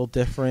 that's a little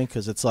different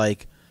because it's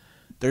like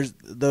there's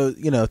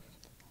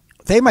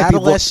They might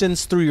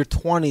adolescence through your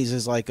 20s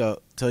is like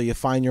till you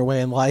find your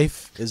way in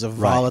life is a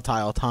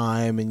volatile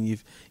time, and you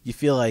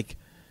feel like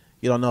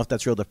you don't know if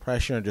that's real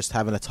depression or just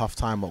having a tough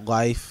time with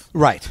life.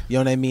 Right. You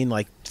know what I mean?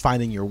 Like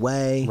finding your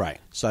way. Right.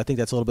 So I think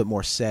that's a little bit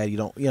more sad. You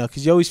don't,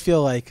 because you always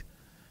feel like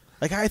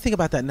I think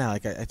about that now.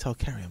 Like I tell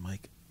Carrie, I'm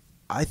like,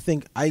 I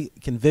think I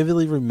can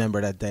vividly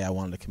remember that day I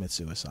wanted to commit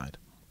suicide.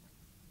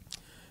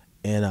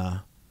 And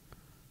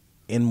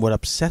what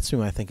upsets me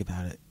when I think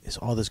about it is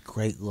all this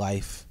great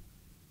life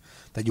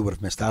that you would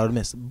have missed that I out. would have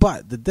missed.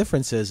 But the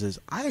difference is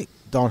I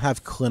don't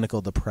have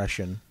clinical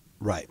depression.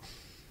 Right.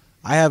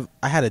 I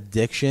had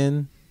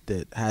addiction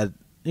that had,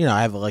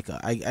 I have like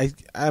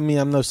I mean,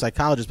 I'm no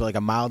psychologist, but like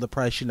a mild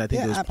depression. I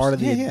think it was part of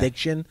the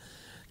addiction.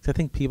 'Cause I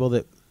think people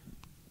that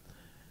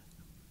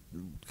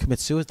commit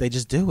suicide, they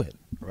just do it.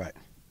 Right.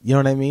 You know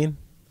what I mean?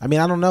 I mean,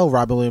 I don't know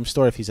Robin Williams'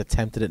 story if he's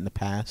attempted it in the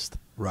past.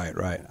 Right.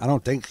 I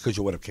don't think because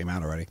you would have came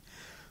out already.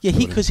 Yeah,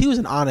 because he was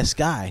an honest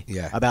guy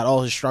about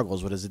all his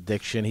struggles with his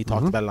addiction. He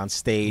talked about it on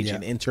stage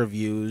in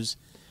interviews.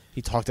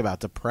 He talked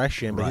about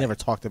depression, but he never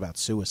talked about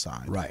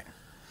suicide. Right.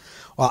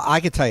 Well, I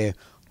could tell you,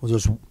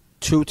 there's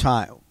 2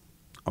 times.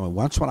 I mean,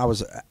 once when I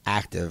was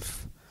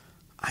active,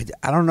 I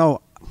don't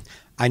know.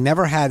 I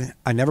never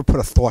put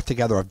a thought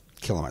together of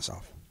killing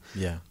myself.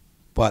 Yeah.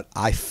 But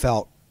I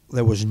felt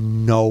there was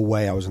no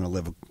way I was going to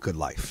live a good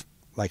life.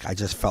 Like, I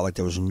just felt like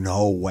there was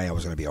no way I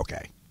was going to be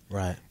okay.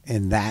 Right.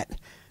 And that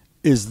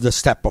is the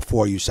step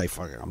before you say,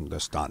 fuck it, I'm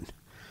just done.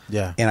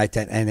 Yeah. And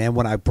then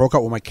when I broke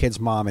up with my kid's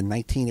mom in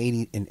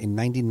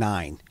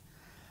 99,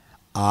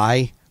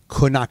 I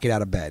could not get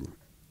out of bed.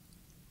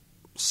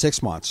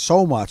 6 months,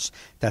 so much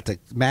that the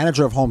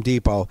manager of Home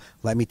Depot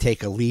let me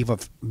take a leave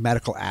of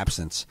medical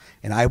absence,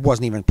 and I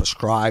wasn't even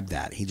prescribed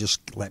that. He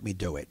just let me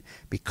do it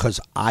because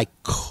I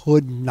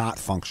could not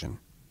function.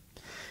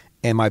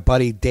 And my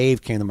buddy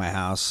Dave came to my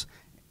house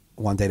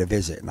one day to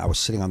visit, and I was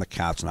sitting on the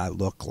couch, and I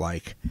looked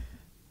like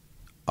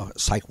a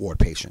psych ward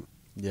patient.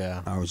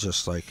 Yeah. I was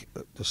just like,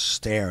 just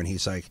stare, and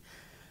he's like,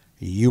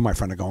 you, my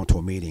friend, are going to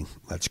a meeting.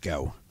 Let's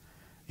go.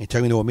 And he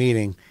took me to a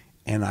meeting,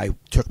 and it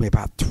took me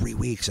about 3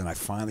 weeks, and I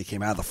finally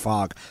came out of the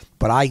fog.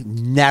 But I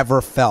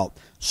never felt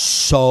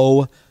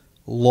so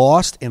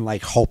lost and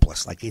like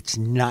hopeless. Like, it's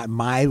not,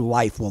 my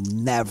life will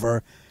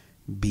never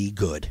be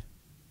good.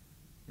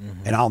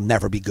 Mm-hmm. And I'll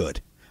never be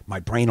good. My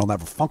brain will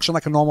never function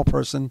like a normal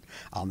person.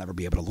 I'll never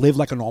be able to live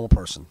like a normal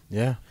person.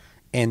 Yeah.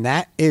 And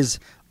that is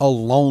a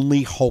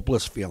lonely,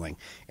 hopeless feeling.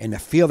 And to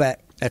feel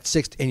that at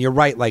 6, and you're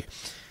right, like,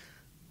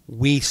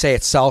 we say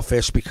it's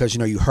selfish because,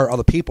 you hurt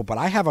other people, but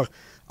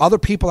other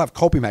people have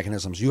coping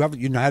mechanisms. You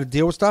know how to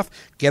deal with stuff.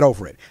 Get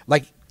over it.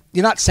 Like,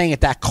 you're not saying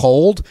it that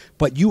cold,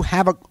 but you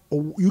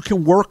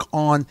can work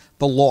on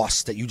the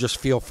loss that you just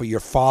feel for your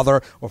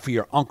father or for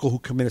your uncle who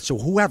committed. So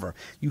whoever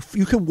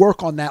you can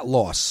work on that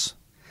loss.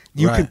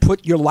 You can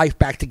put your life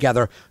back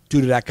together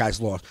due to that guy's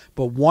loss.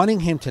 But wanting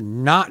him to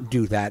not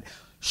do that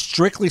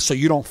strictly so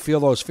you don't feel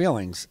those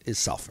feelings is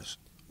selfish.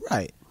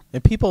 Right.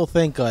 And people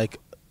think like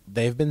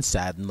they've been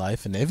sad in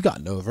life and they've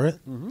gotten over it.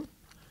 Mm-hmm.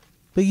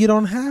 But you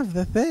don't have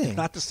the thing. It's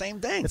not the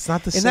same thing. It's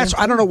not the same And that's,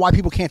 thing. I don't know why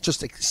people can't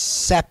just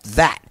accept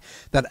that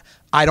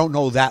I don't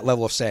know that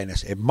level of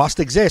sadness. It must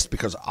exist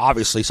because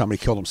obviously somebody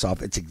killed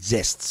himself. It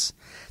exists.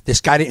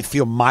 This guy didn't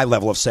feel my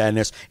level of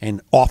sadness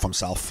and off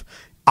himself.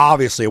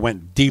 Obviously, it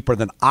went deeper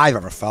than I've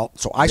ever felt.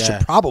 So I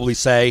should probably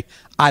say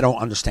I don't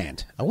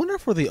understand. I wonder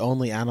if we're the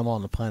only animal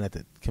on the planet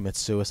that commits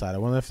suicide. I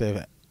wonder if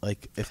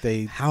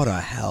they how the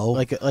hell say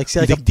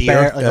like a a deer.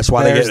 bear, That's a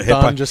why they bear's get hit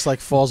by thumb just like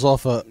falls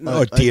off a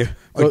deer.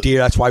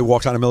 That's why he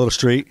walks down the middle of the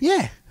street.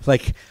 Yeah,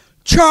 like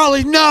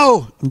Charlie,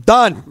 no, I'm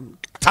done.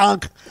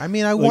 Tonk. I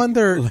mean, I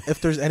wonder if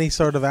there's any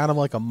sort of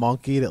animal like a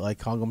monkey that like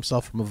hung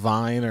himself from a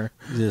vine or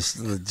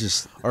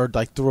or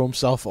like threw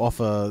himself off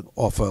a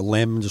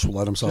limb, just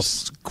let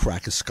himself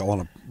crack his skull on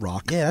a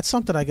rock. Yeah, that's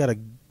something I gotta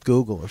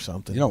Google or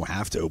something. You don't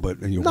have to,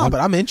 but but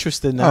I'm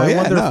interested now. I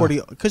wonder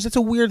if because it's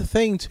a weird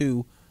thing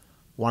to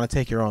want to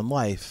take your own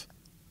life.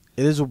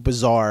 It is a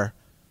bizarre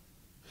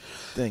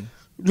thing.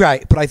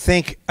 Right, but I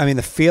think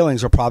the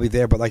feelings are probably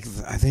there, but like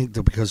I think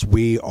that because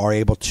we are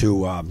able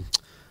to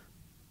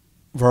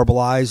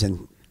verbalize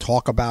and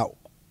talk about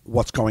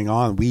what's going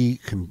on, we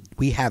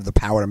have the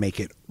power to make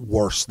it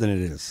worse than it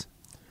is.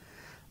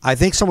 I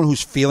think someone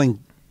who's feeling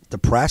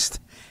depressed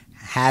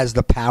has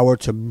the power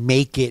to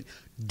make it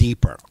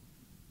deeper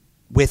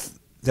with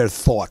their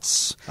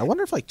thoughts. I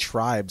wonder if like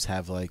tribes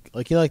have like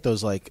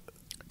those like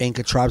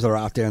Inca tribes that are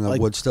out there in the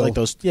woods still, like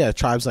those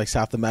tribes like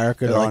South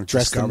America that are like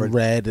dressed in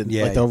red and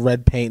like the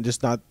red paint,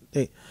 just not.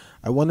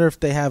 I wonder if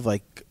they have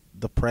like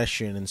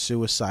depression and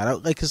suicide.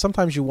 Like, because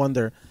sometimes you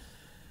wonder,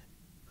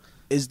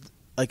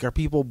 are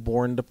people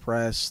born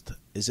depressed?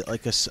 Is it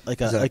like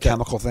a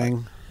chemical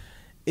thing?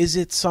 is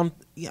it some?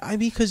 Yeah, I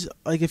mean, because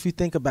like if you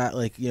think about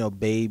like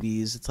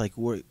babies, it's like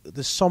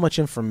there's so much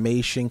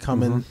information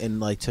coming and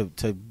like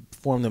to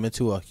form them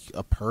into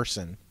a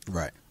person.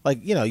 Right. Like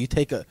you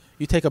take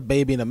a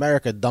baby in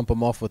America, dump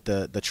him off with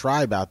the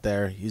tribe out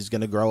there. He's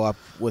gonna grow up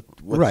with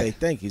what they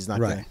think. He's not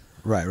gonna.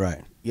 Right.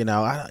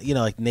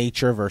 Like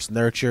nature versus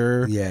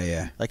nurture.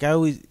 Yeah. Like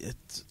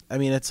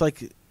it's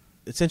like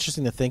it's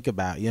interesting to think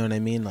about. You know what I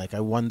mean? Like I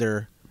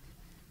wonder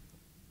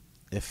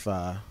if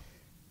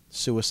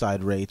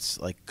suicide rates,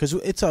 like, because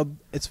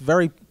it's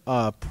very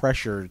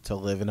pressure to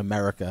live in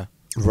America.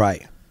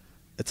 Right.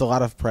 It's a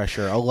lot of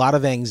pressure, a lot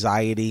of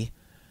anxiety.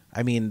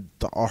 I mean,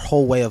 our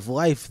whole way of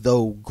life,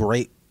 though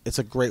great, it's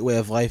a great way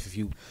of life if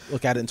you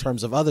look at it in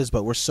terms of others.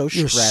 But we're so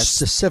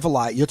stressed.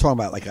 You're talking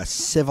about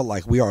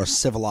like we are a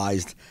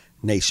civilized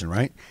nation,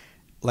 right?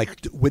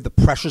 Like with the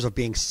pressures of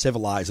being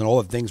civilized and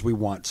all the things we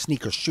want,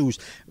 sneakers, shoes,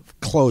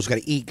 clothes, got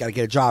to eat, got to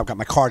get a job, got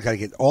my car, got to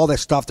get all that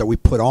stuff that we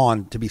put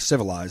on to be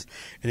civilized.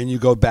 And then you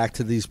go back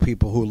to these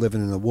people who are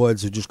living in the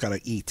woods who just got to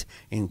eat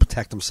and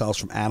protect themselves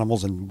from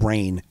animals and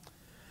rain.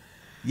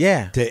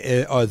 Yeah.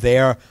 Are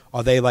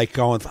they like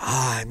going,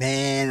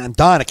 man, I'm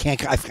done. I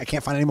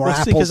can't find any more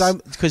apples.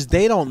 Because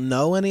they don't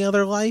know any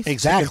other life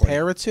exactly to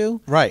compare it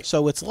to. Right.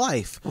 So it's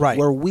life. Right.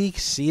 Where we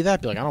see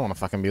that, be like, I don't want to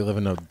fucking be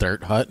living in a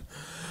dirt hut.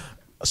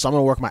 So I'm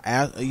going to work my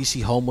ass. You see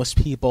homeless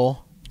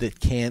people that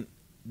can't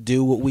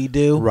do what we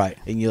do. Right.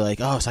 And you're like,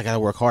 so I got to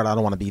work hard. I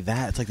don't want to be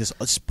that. It's like this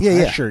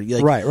pressure. Yeah.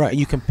 Like, right. And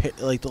you compare,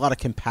 like, a lot of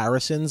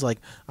comparisons. Like,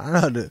 I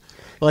don't know.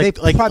 They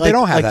don't have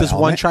like that this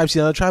one tribe see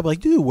another tribe.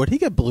 Like, dude, where'd he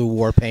get blue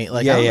war paint?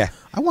 Like, I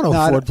want to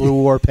afford blue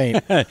war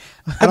paint. I've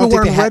been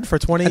wearing red for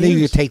 20 years. I think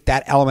you take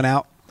that element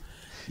out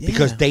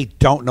because they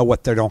don't know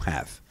what they don't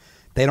have.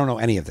 They don't know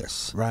any of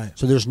this. Right.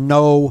 So there's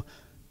no,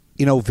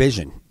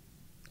 vision.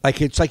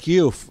 Like, it's like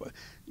you.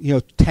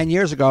 10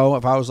 years ago,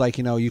 if I was like,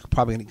 you're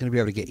probably going to be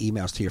able to get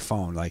emails to your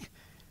phone. Like,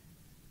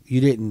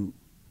 you didn't.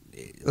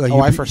 Like,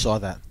 I first saw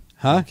that.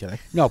 Huh? I'm kidding.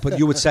 No, but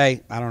you would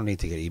say, I don't need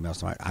to get emails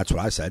to my. That's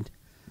what I said.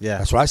 Yeah.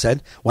 That's what I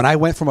said. When I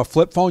went from a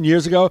flip phone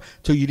years ago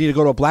to you need to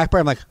go to a BlackBerry,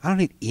 I'm like, I don't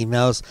need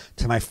emails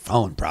to my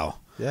phone, bro.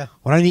 Yeah.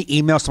 When I need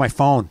emails to my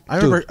phone. I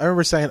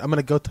remember saying, I'm going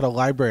to go to the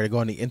library to go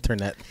on the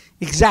internet.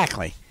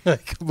 Exactly.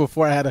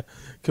 Before I had a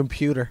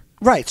computer.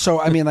 Right.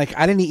 So, I mean, like,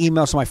 I didn't need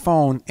emails to my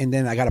phone, and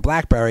then I got a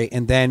BlackBerry,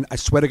 and then I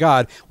swear to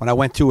God, when I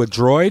went to a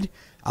Droid,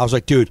 I was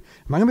like, dude,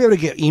 am I going to be able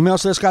to get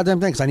emails to this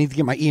goddamn thing? Because I need to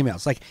get my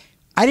emails. Like,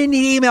 I didn't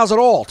need emails at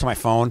all to my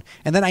phone,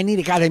 and then I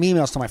needed goddamn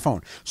emails to my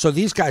phone. So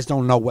these guys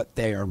don't know what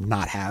they are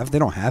not have. They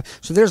don't have.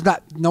 So there's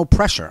no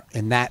pressure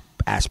in that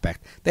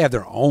aspect. They have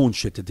their own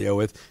shit to deal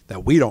with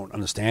that we don't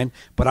understand,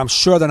 but I'm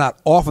sure they're not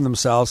offing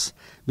themselves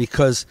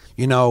because,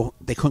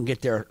 they couldn't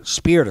get their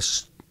spear to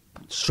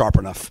sharp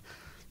enough.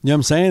 You know what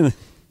I'm saying?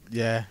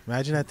 Yeah.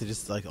 Imagine that. They're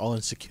just like all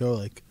insecure,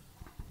 like,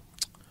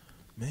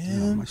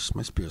 man.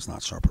 My spear's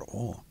not sharp at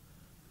all.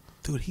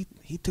 Dude,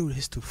 he threw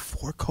his through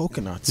 4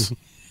 coconuts.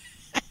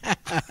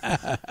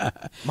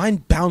 Mine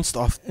bounced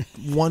off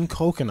 1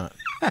 coconut.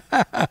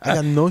 I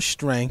got no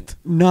strength.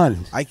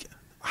 None.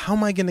 How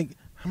am I gonna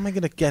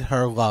get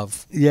her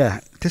love? Yeah,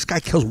 this guy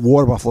kills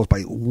water buffaloes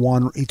by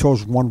one. He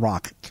throws 1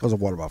 rock, kills a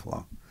water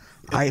buffalo.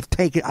 I've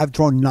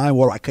thrown 9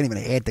 water. I couldn't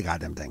even hit the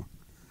goddamn thing.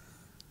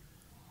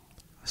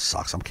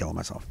 Sucks. I'm killing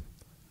myself.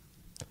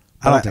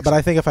 I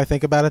think if I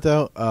think about it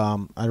though,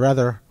 I'd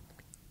rather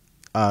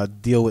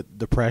deal with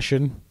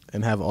depression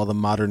and have all the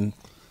modern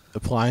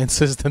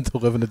appliances than to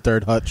live in a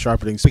dirt hut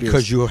sharpening spears.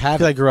 Because you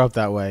have. I grew up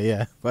that way,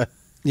 yeah. But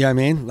you know what I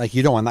mean? Like,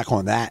 I'm not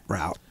going that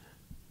route.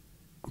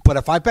 But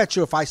if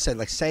I said,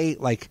 like, say,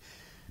 like,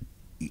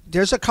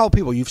 there's a couple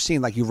people you've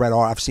seen, like, you've read,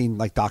 or I've seen,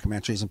 like,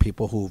 documentaries and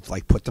people who've,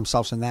 like, put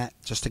themselves in that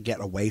just to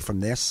get away from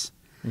this.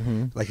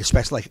 Mm-hmm. Like,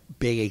 especially, like,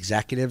 big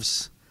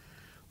executives,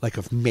 like,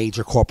 of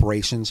major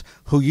corporations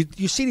who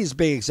you see these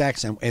big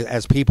execs and,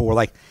 as people were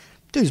like,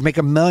 dude, he's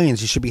making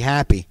millions. You should be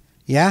happy.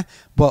 Yeah?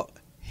 But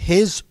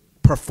his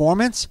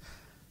performance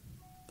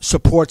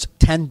supports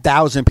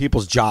 10,000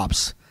 people's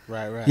jobs.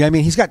 Right. You know what I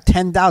mean? He's got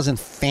 10,000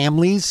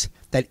 families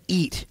that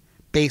eat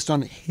based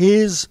on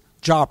his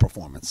job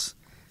performance.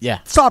 Yeah.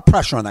 It's a lot of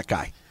pressure on that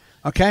guy.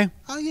 Okay?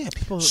 Oh, yeah.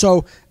 People.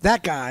 So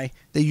that guy,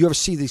 that you ever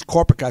see these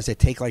corporate guys, they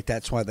take like that.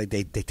 That's why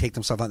they take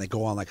themselves out and they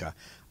go on like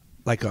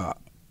a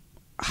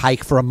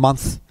hike for a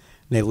month and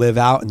they live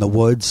out in the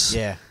woods.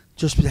 Yeah.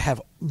 Just to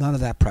have none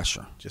of that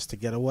pressure. Just to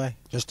get away.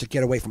 Just to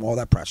get away from all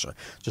that pressure.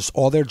 Just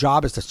all their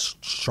job is to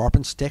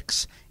sharpen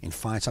sticks and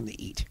find something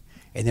to eat.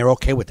 And they're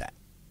okay with that.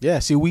 Yeah,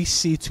 see, we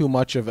see too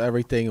much of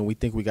everything, and we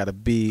think we got to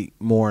be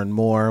more and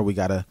more. We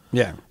got to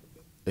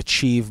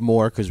achieve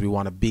more because we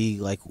want to be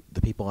like the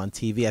people on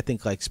TV. I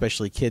think, like,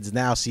 especially kids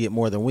now see it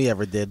more than we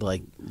ever did.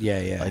 Like,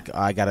 like,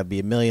 I got to be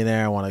a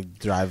millionaire. I want to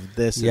drive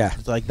this. Yeah,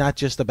 it's like not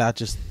just about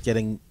just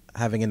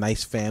having a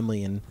nice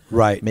family and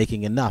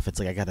making enough. It's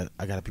like I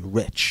gotta be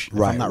rich.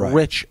 If I'm not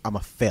rich, I'm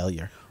a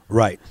failure.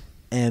 Right.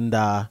 And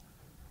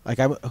like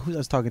who I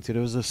was talking to,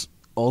 there was this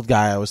old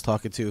guy I was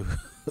talking to,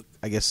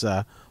 I guess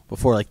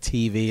before like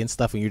TV and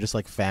stuff, and you're just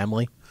like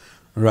family.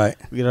 Right.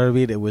 You know what I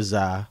mean? It was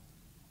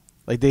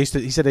Like he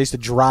said they used to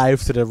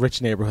drive to the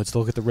rich neighborhoods to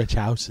look at the rich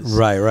houses.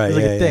 Right. It was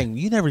like yeah, a thing.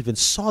 You never even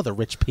saw the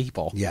rich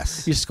people.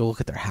 Yes. You just go look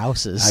at their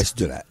houses. I used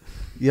to do that.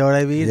 You know what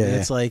I mean? Yeah, And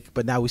it's like,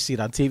 but now we see it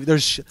on TV.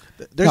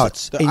 No,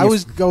 I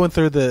was going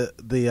through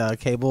the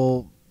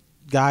cable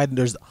guide, and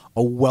there's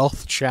a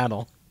wealth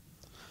channel.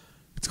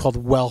 It's called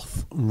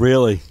Wealth,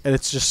 Really? and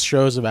it just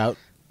shows about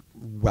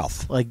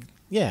Wealth. like,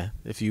 yeah,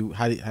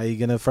 how you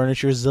gonna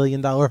furnish your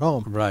 $1 zillion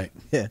home? Right.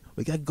 Yeah,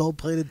 we got gold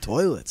plated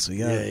toilets. We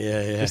got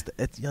Yeah.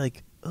 You're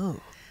like, oh,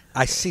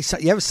 I see.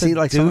 You ever see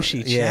like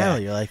douchey some, channel?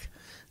 You're like,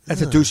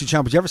 That's a douchey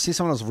channel. But you ever see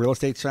some of those real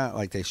estate channels?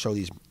 Like they show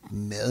these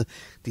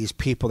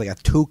people. They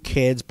got 2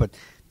 kids, but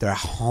their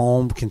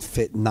home can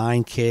fit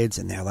 9 kids,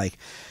 and they're like,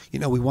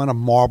 we want a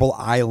marble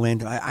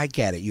island. I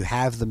get it. You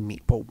have the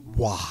means, but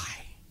why?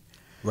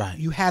 right?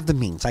 You have the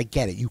means. I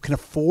get it. You can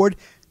afford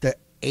the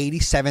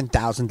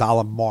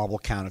 $87,000 marble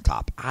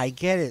countertop. I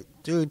get it,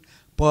 dude.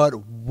 But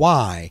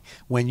why,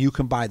 when you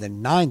can buy the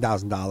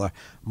 $9,000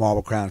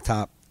 marble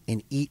countertop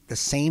and eat the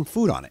same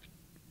food on it?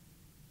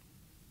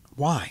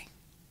 Why?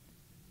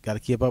 Got to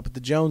keep up with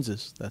the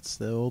Joneses. That's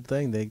the old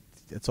thing.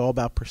 It's all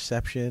about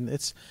perception.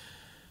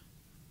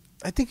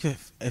 I think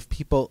if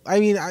people,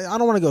 I mean, I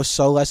don't want to go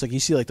so less. Like you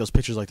see, like those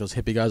pictures, like those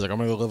hippie guys, like I'm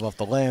gonna go live off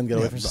the land, get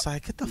away from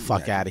society. Get the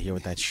fuck out of here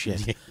with that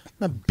shit. I'm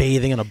not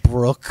bathing in a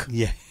brook.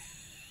 Yeah.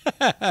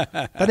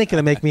 That ain't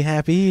gonna make me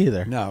happy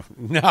either.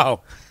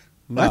 No.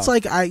 That's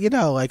like I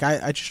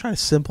just try to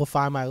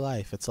simplify my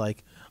life. It's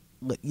like,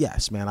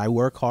 yes, man, I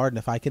work hard, and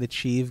if I could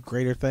achieve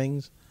greater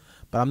things,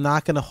 but I'm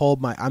not gonna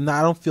hold I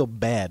don't feel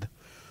bad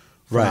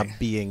for not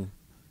being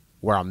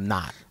where I'm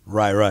not.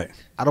 Right.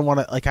 I don't want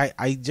to like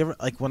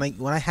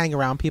when I hang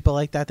around people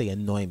like that, they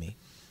annoy me.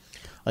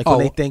 Like when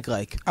they think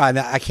like,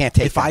 I can't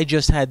take. if I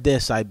just had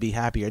this, I'd be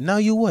happier. No,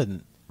 you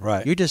wouldn't.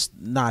 Right. You're just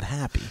not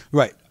happy.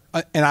 Right.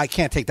 And I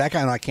can't take that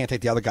guy, and I can't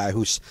take the other guy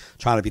who's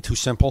trying to be too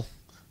simple.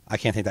 I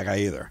can't take that guy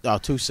either. Oh,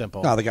 too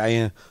simple. No, the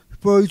guy,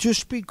 bro,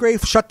 just be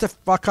grateful. Shut the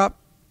fuck up,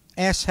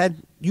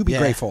 asshead. You be Yeah.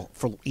 grateful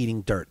for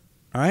eating dirt.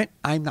 All right?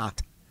 I'm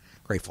not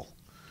grateful.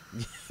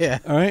 Yeah.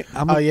 All right?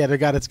 The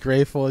guy that's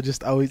grateful. It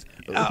just always.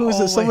 Who was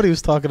this? Somebody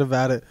was talking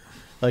about it.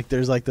 Like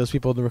there's like those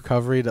people in the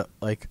recovery that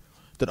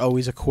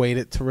always equate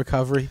it to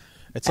recovery.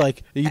 It's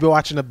like you've been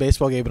watching a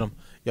baseball game and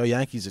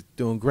Yankees are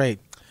doing great.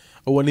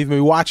 I wouldn't even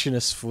be watching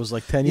this if it was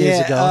like 10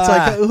 years ago. It's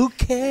like, who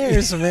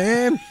cares,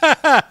 man?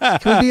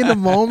 Can we be in the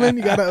moment?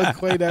 You got to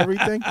equate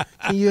everything.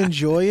 Can you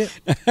enjoy it?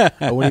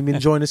 I wouldn't even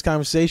enjoy this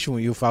conversation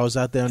with you if I was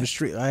out there on the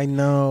street. I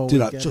know.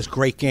 Dude, just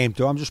great game,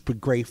 dude. I'm just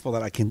grateful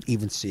that I can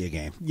even see a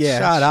game. Yeah.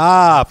 Shut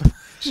up.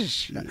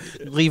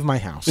 Leave my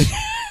house.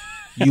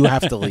 You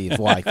have to leave.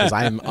 Why? Because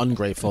I am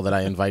ungrateful that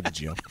I invited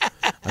you.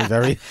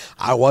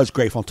 I was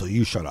grateful until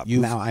you shut up.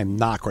 Now I'm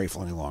not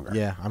grateful any longer.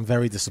 Yeah, I'm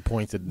very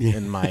disappointed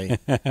in my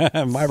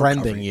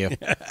friending you.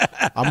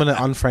 I'm going to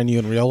unfriend you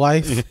in real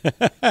life,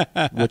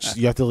 which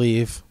you have to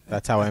leave.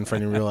 That's how I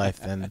unfriend you in real life.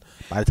 And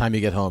by the time you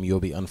get home,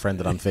 you'll be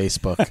unfriended on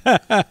Facebook.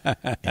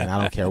 And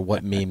I don't care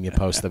what meme you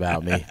post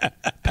about me,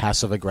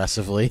 passive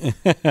aggressively.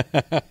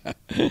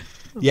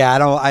 Yeah,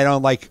 I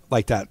don't like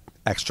that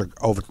extra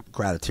over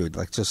gratitude.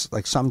 Like just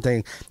like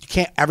something you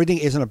can't. Everything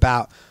isn't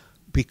about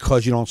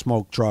because you don't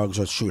smoke drugs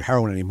or shoot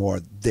heroin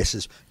anymore. This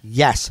is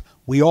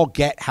we all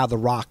get how The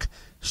Rock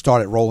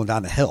started rolling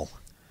down the hill.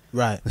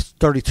 Right. It's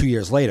 32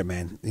 years later,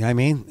 man. You know what I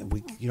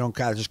mean? You don't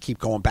got to just keep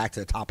going back to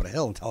the top of the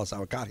hill and tell us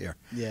how it got here.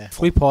 Yeah.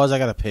 Can we pause? I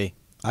got to pee.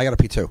 I got to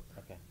pee too.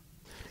 Okay.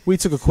 We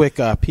took a quick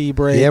pee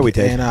break. Yeah, we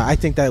did. And I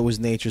think that was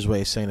nature's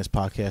way of saying this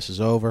podcast is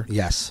over.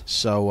 Yes.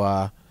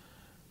 So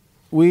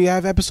we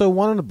have episode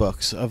 1 in the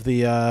books of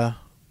the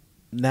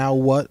Now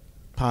What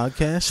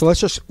podcast. So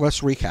let's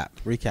recap.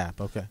 Recap,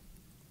 okay.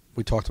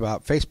 We talked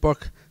about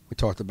Facebook. We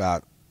talked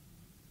about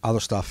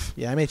other stuff.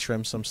 Yeah, I may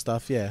trim some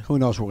stuff, yeah. Who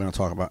knows what we're going to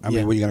talk about? I Yeah.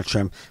 mean, what are you going to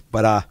trim?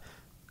 But,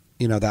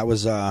 that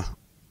was our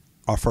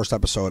first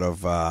episode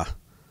of,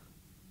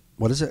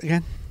 what is it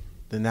again?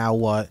 The Now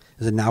What.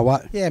 Is it Now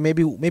What? Yeah,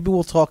 maybe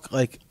we'll talk,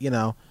 like,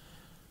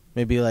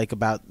 maybe, like,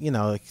 about,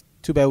 like,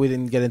 too bad we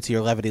didn't get into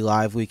your Levity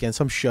Live weekend.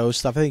 Some shows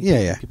stuff. I think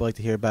Yeah. people like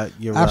to hear about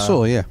your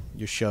Absolutely, yeah.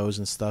 your shows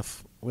and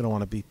stuff. We don't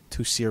want to be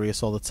too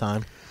serious all the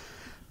time.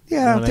 Yeah,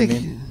 You know I don't what I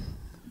think... mean?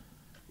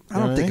 I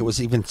don't think it was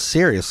even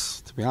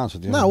serious, to be honest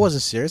with you. No, it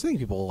wasn't serious. I think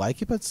people will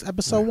like it, but it's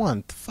episode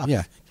 1. Fuck. Yeah.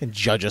 You can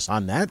judge us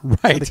on that.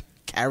 Right. We gotta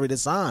carry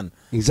this on.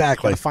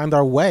 Exactly. Gotta find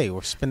our way.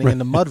 We're spinning in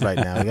the mud right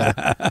now.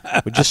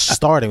 We're just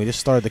starting. We just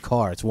started the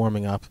car. It's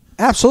warming up.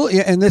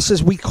 Absolutely, and this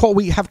is we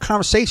have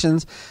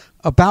conversations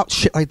about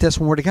shit like this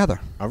when we're together.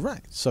 All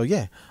right. So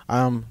yeah,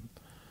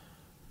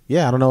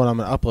 I don't know when I'm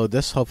going to upload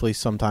this. Hopefully,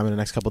 sometime in the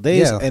next couple of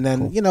days, Yeah, and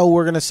then cool.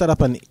 we're going to set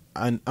up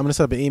I'm going to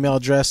set up an email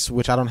address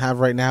which I don't have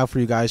right now for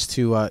you guys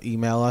to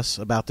email us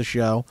about the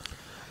show.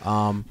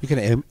 You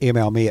can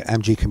email me at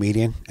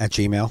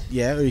mgcomedian@gmail.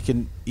 Yeah, or you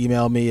can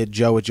email me at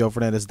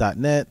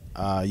joe@joefernandez.net.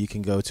 You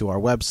can go to our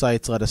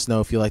website to let us know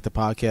if you like the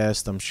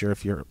podcast. I'm sure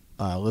if you're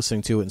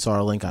listening to it and saw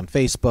our link on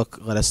Facebook,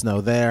 let us know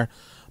there.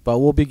 But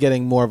we'll be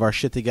getting more of our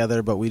shit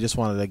together, but we just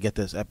wanted to get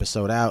this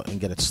episode out and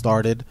get it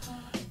started.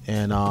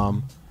 And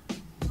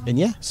And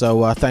yeah,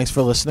 so thanks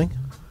for listening.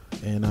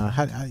 And I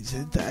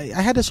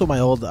had this on my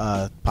old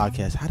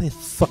podcast. How the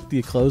fuck do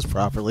you close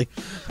properly?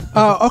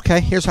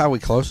 Okay, here's how we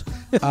close.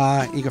 You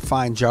can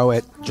find Joe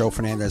at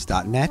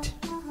joefernandez.net.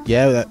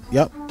 Yeah,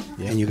 yep.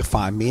 And you can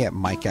find me at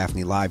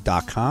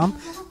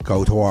MikeGaffneyLive.com.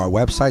 Go to our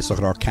websites, look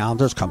at our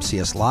calendars, come see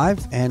us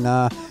live, and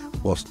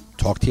we'll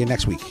talk to you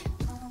next week.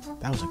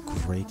 That was a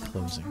great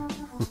closing.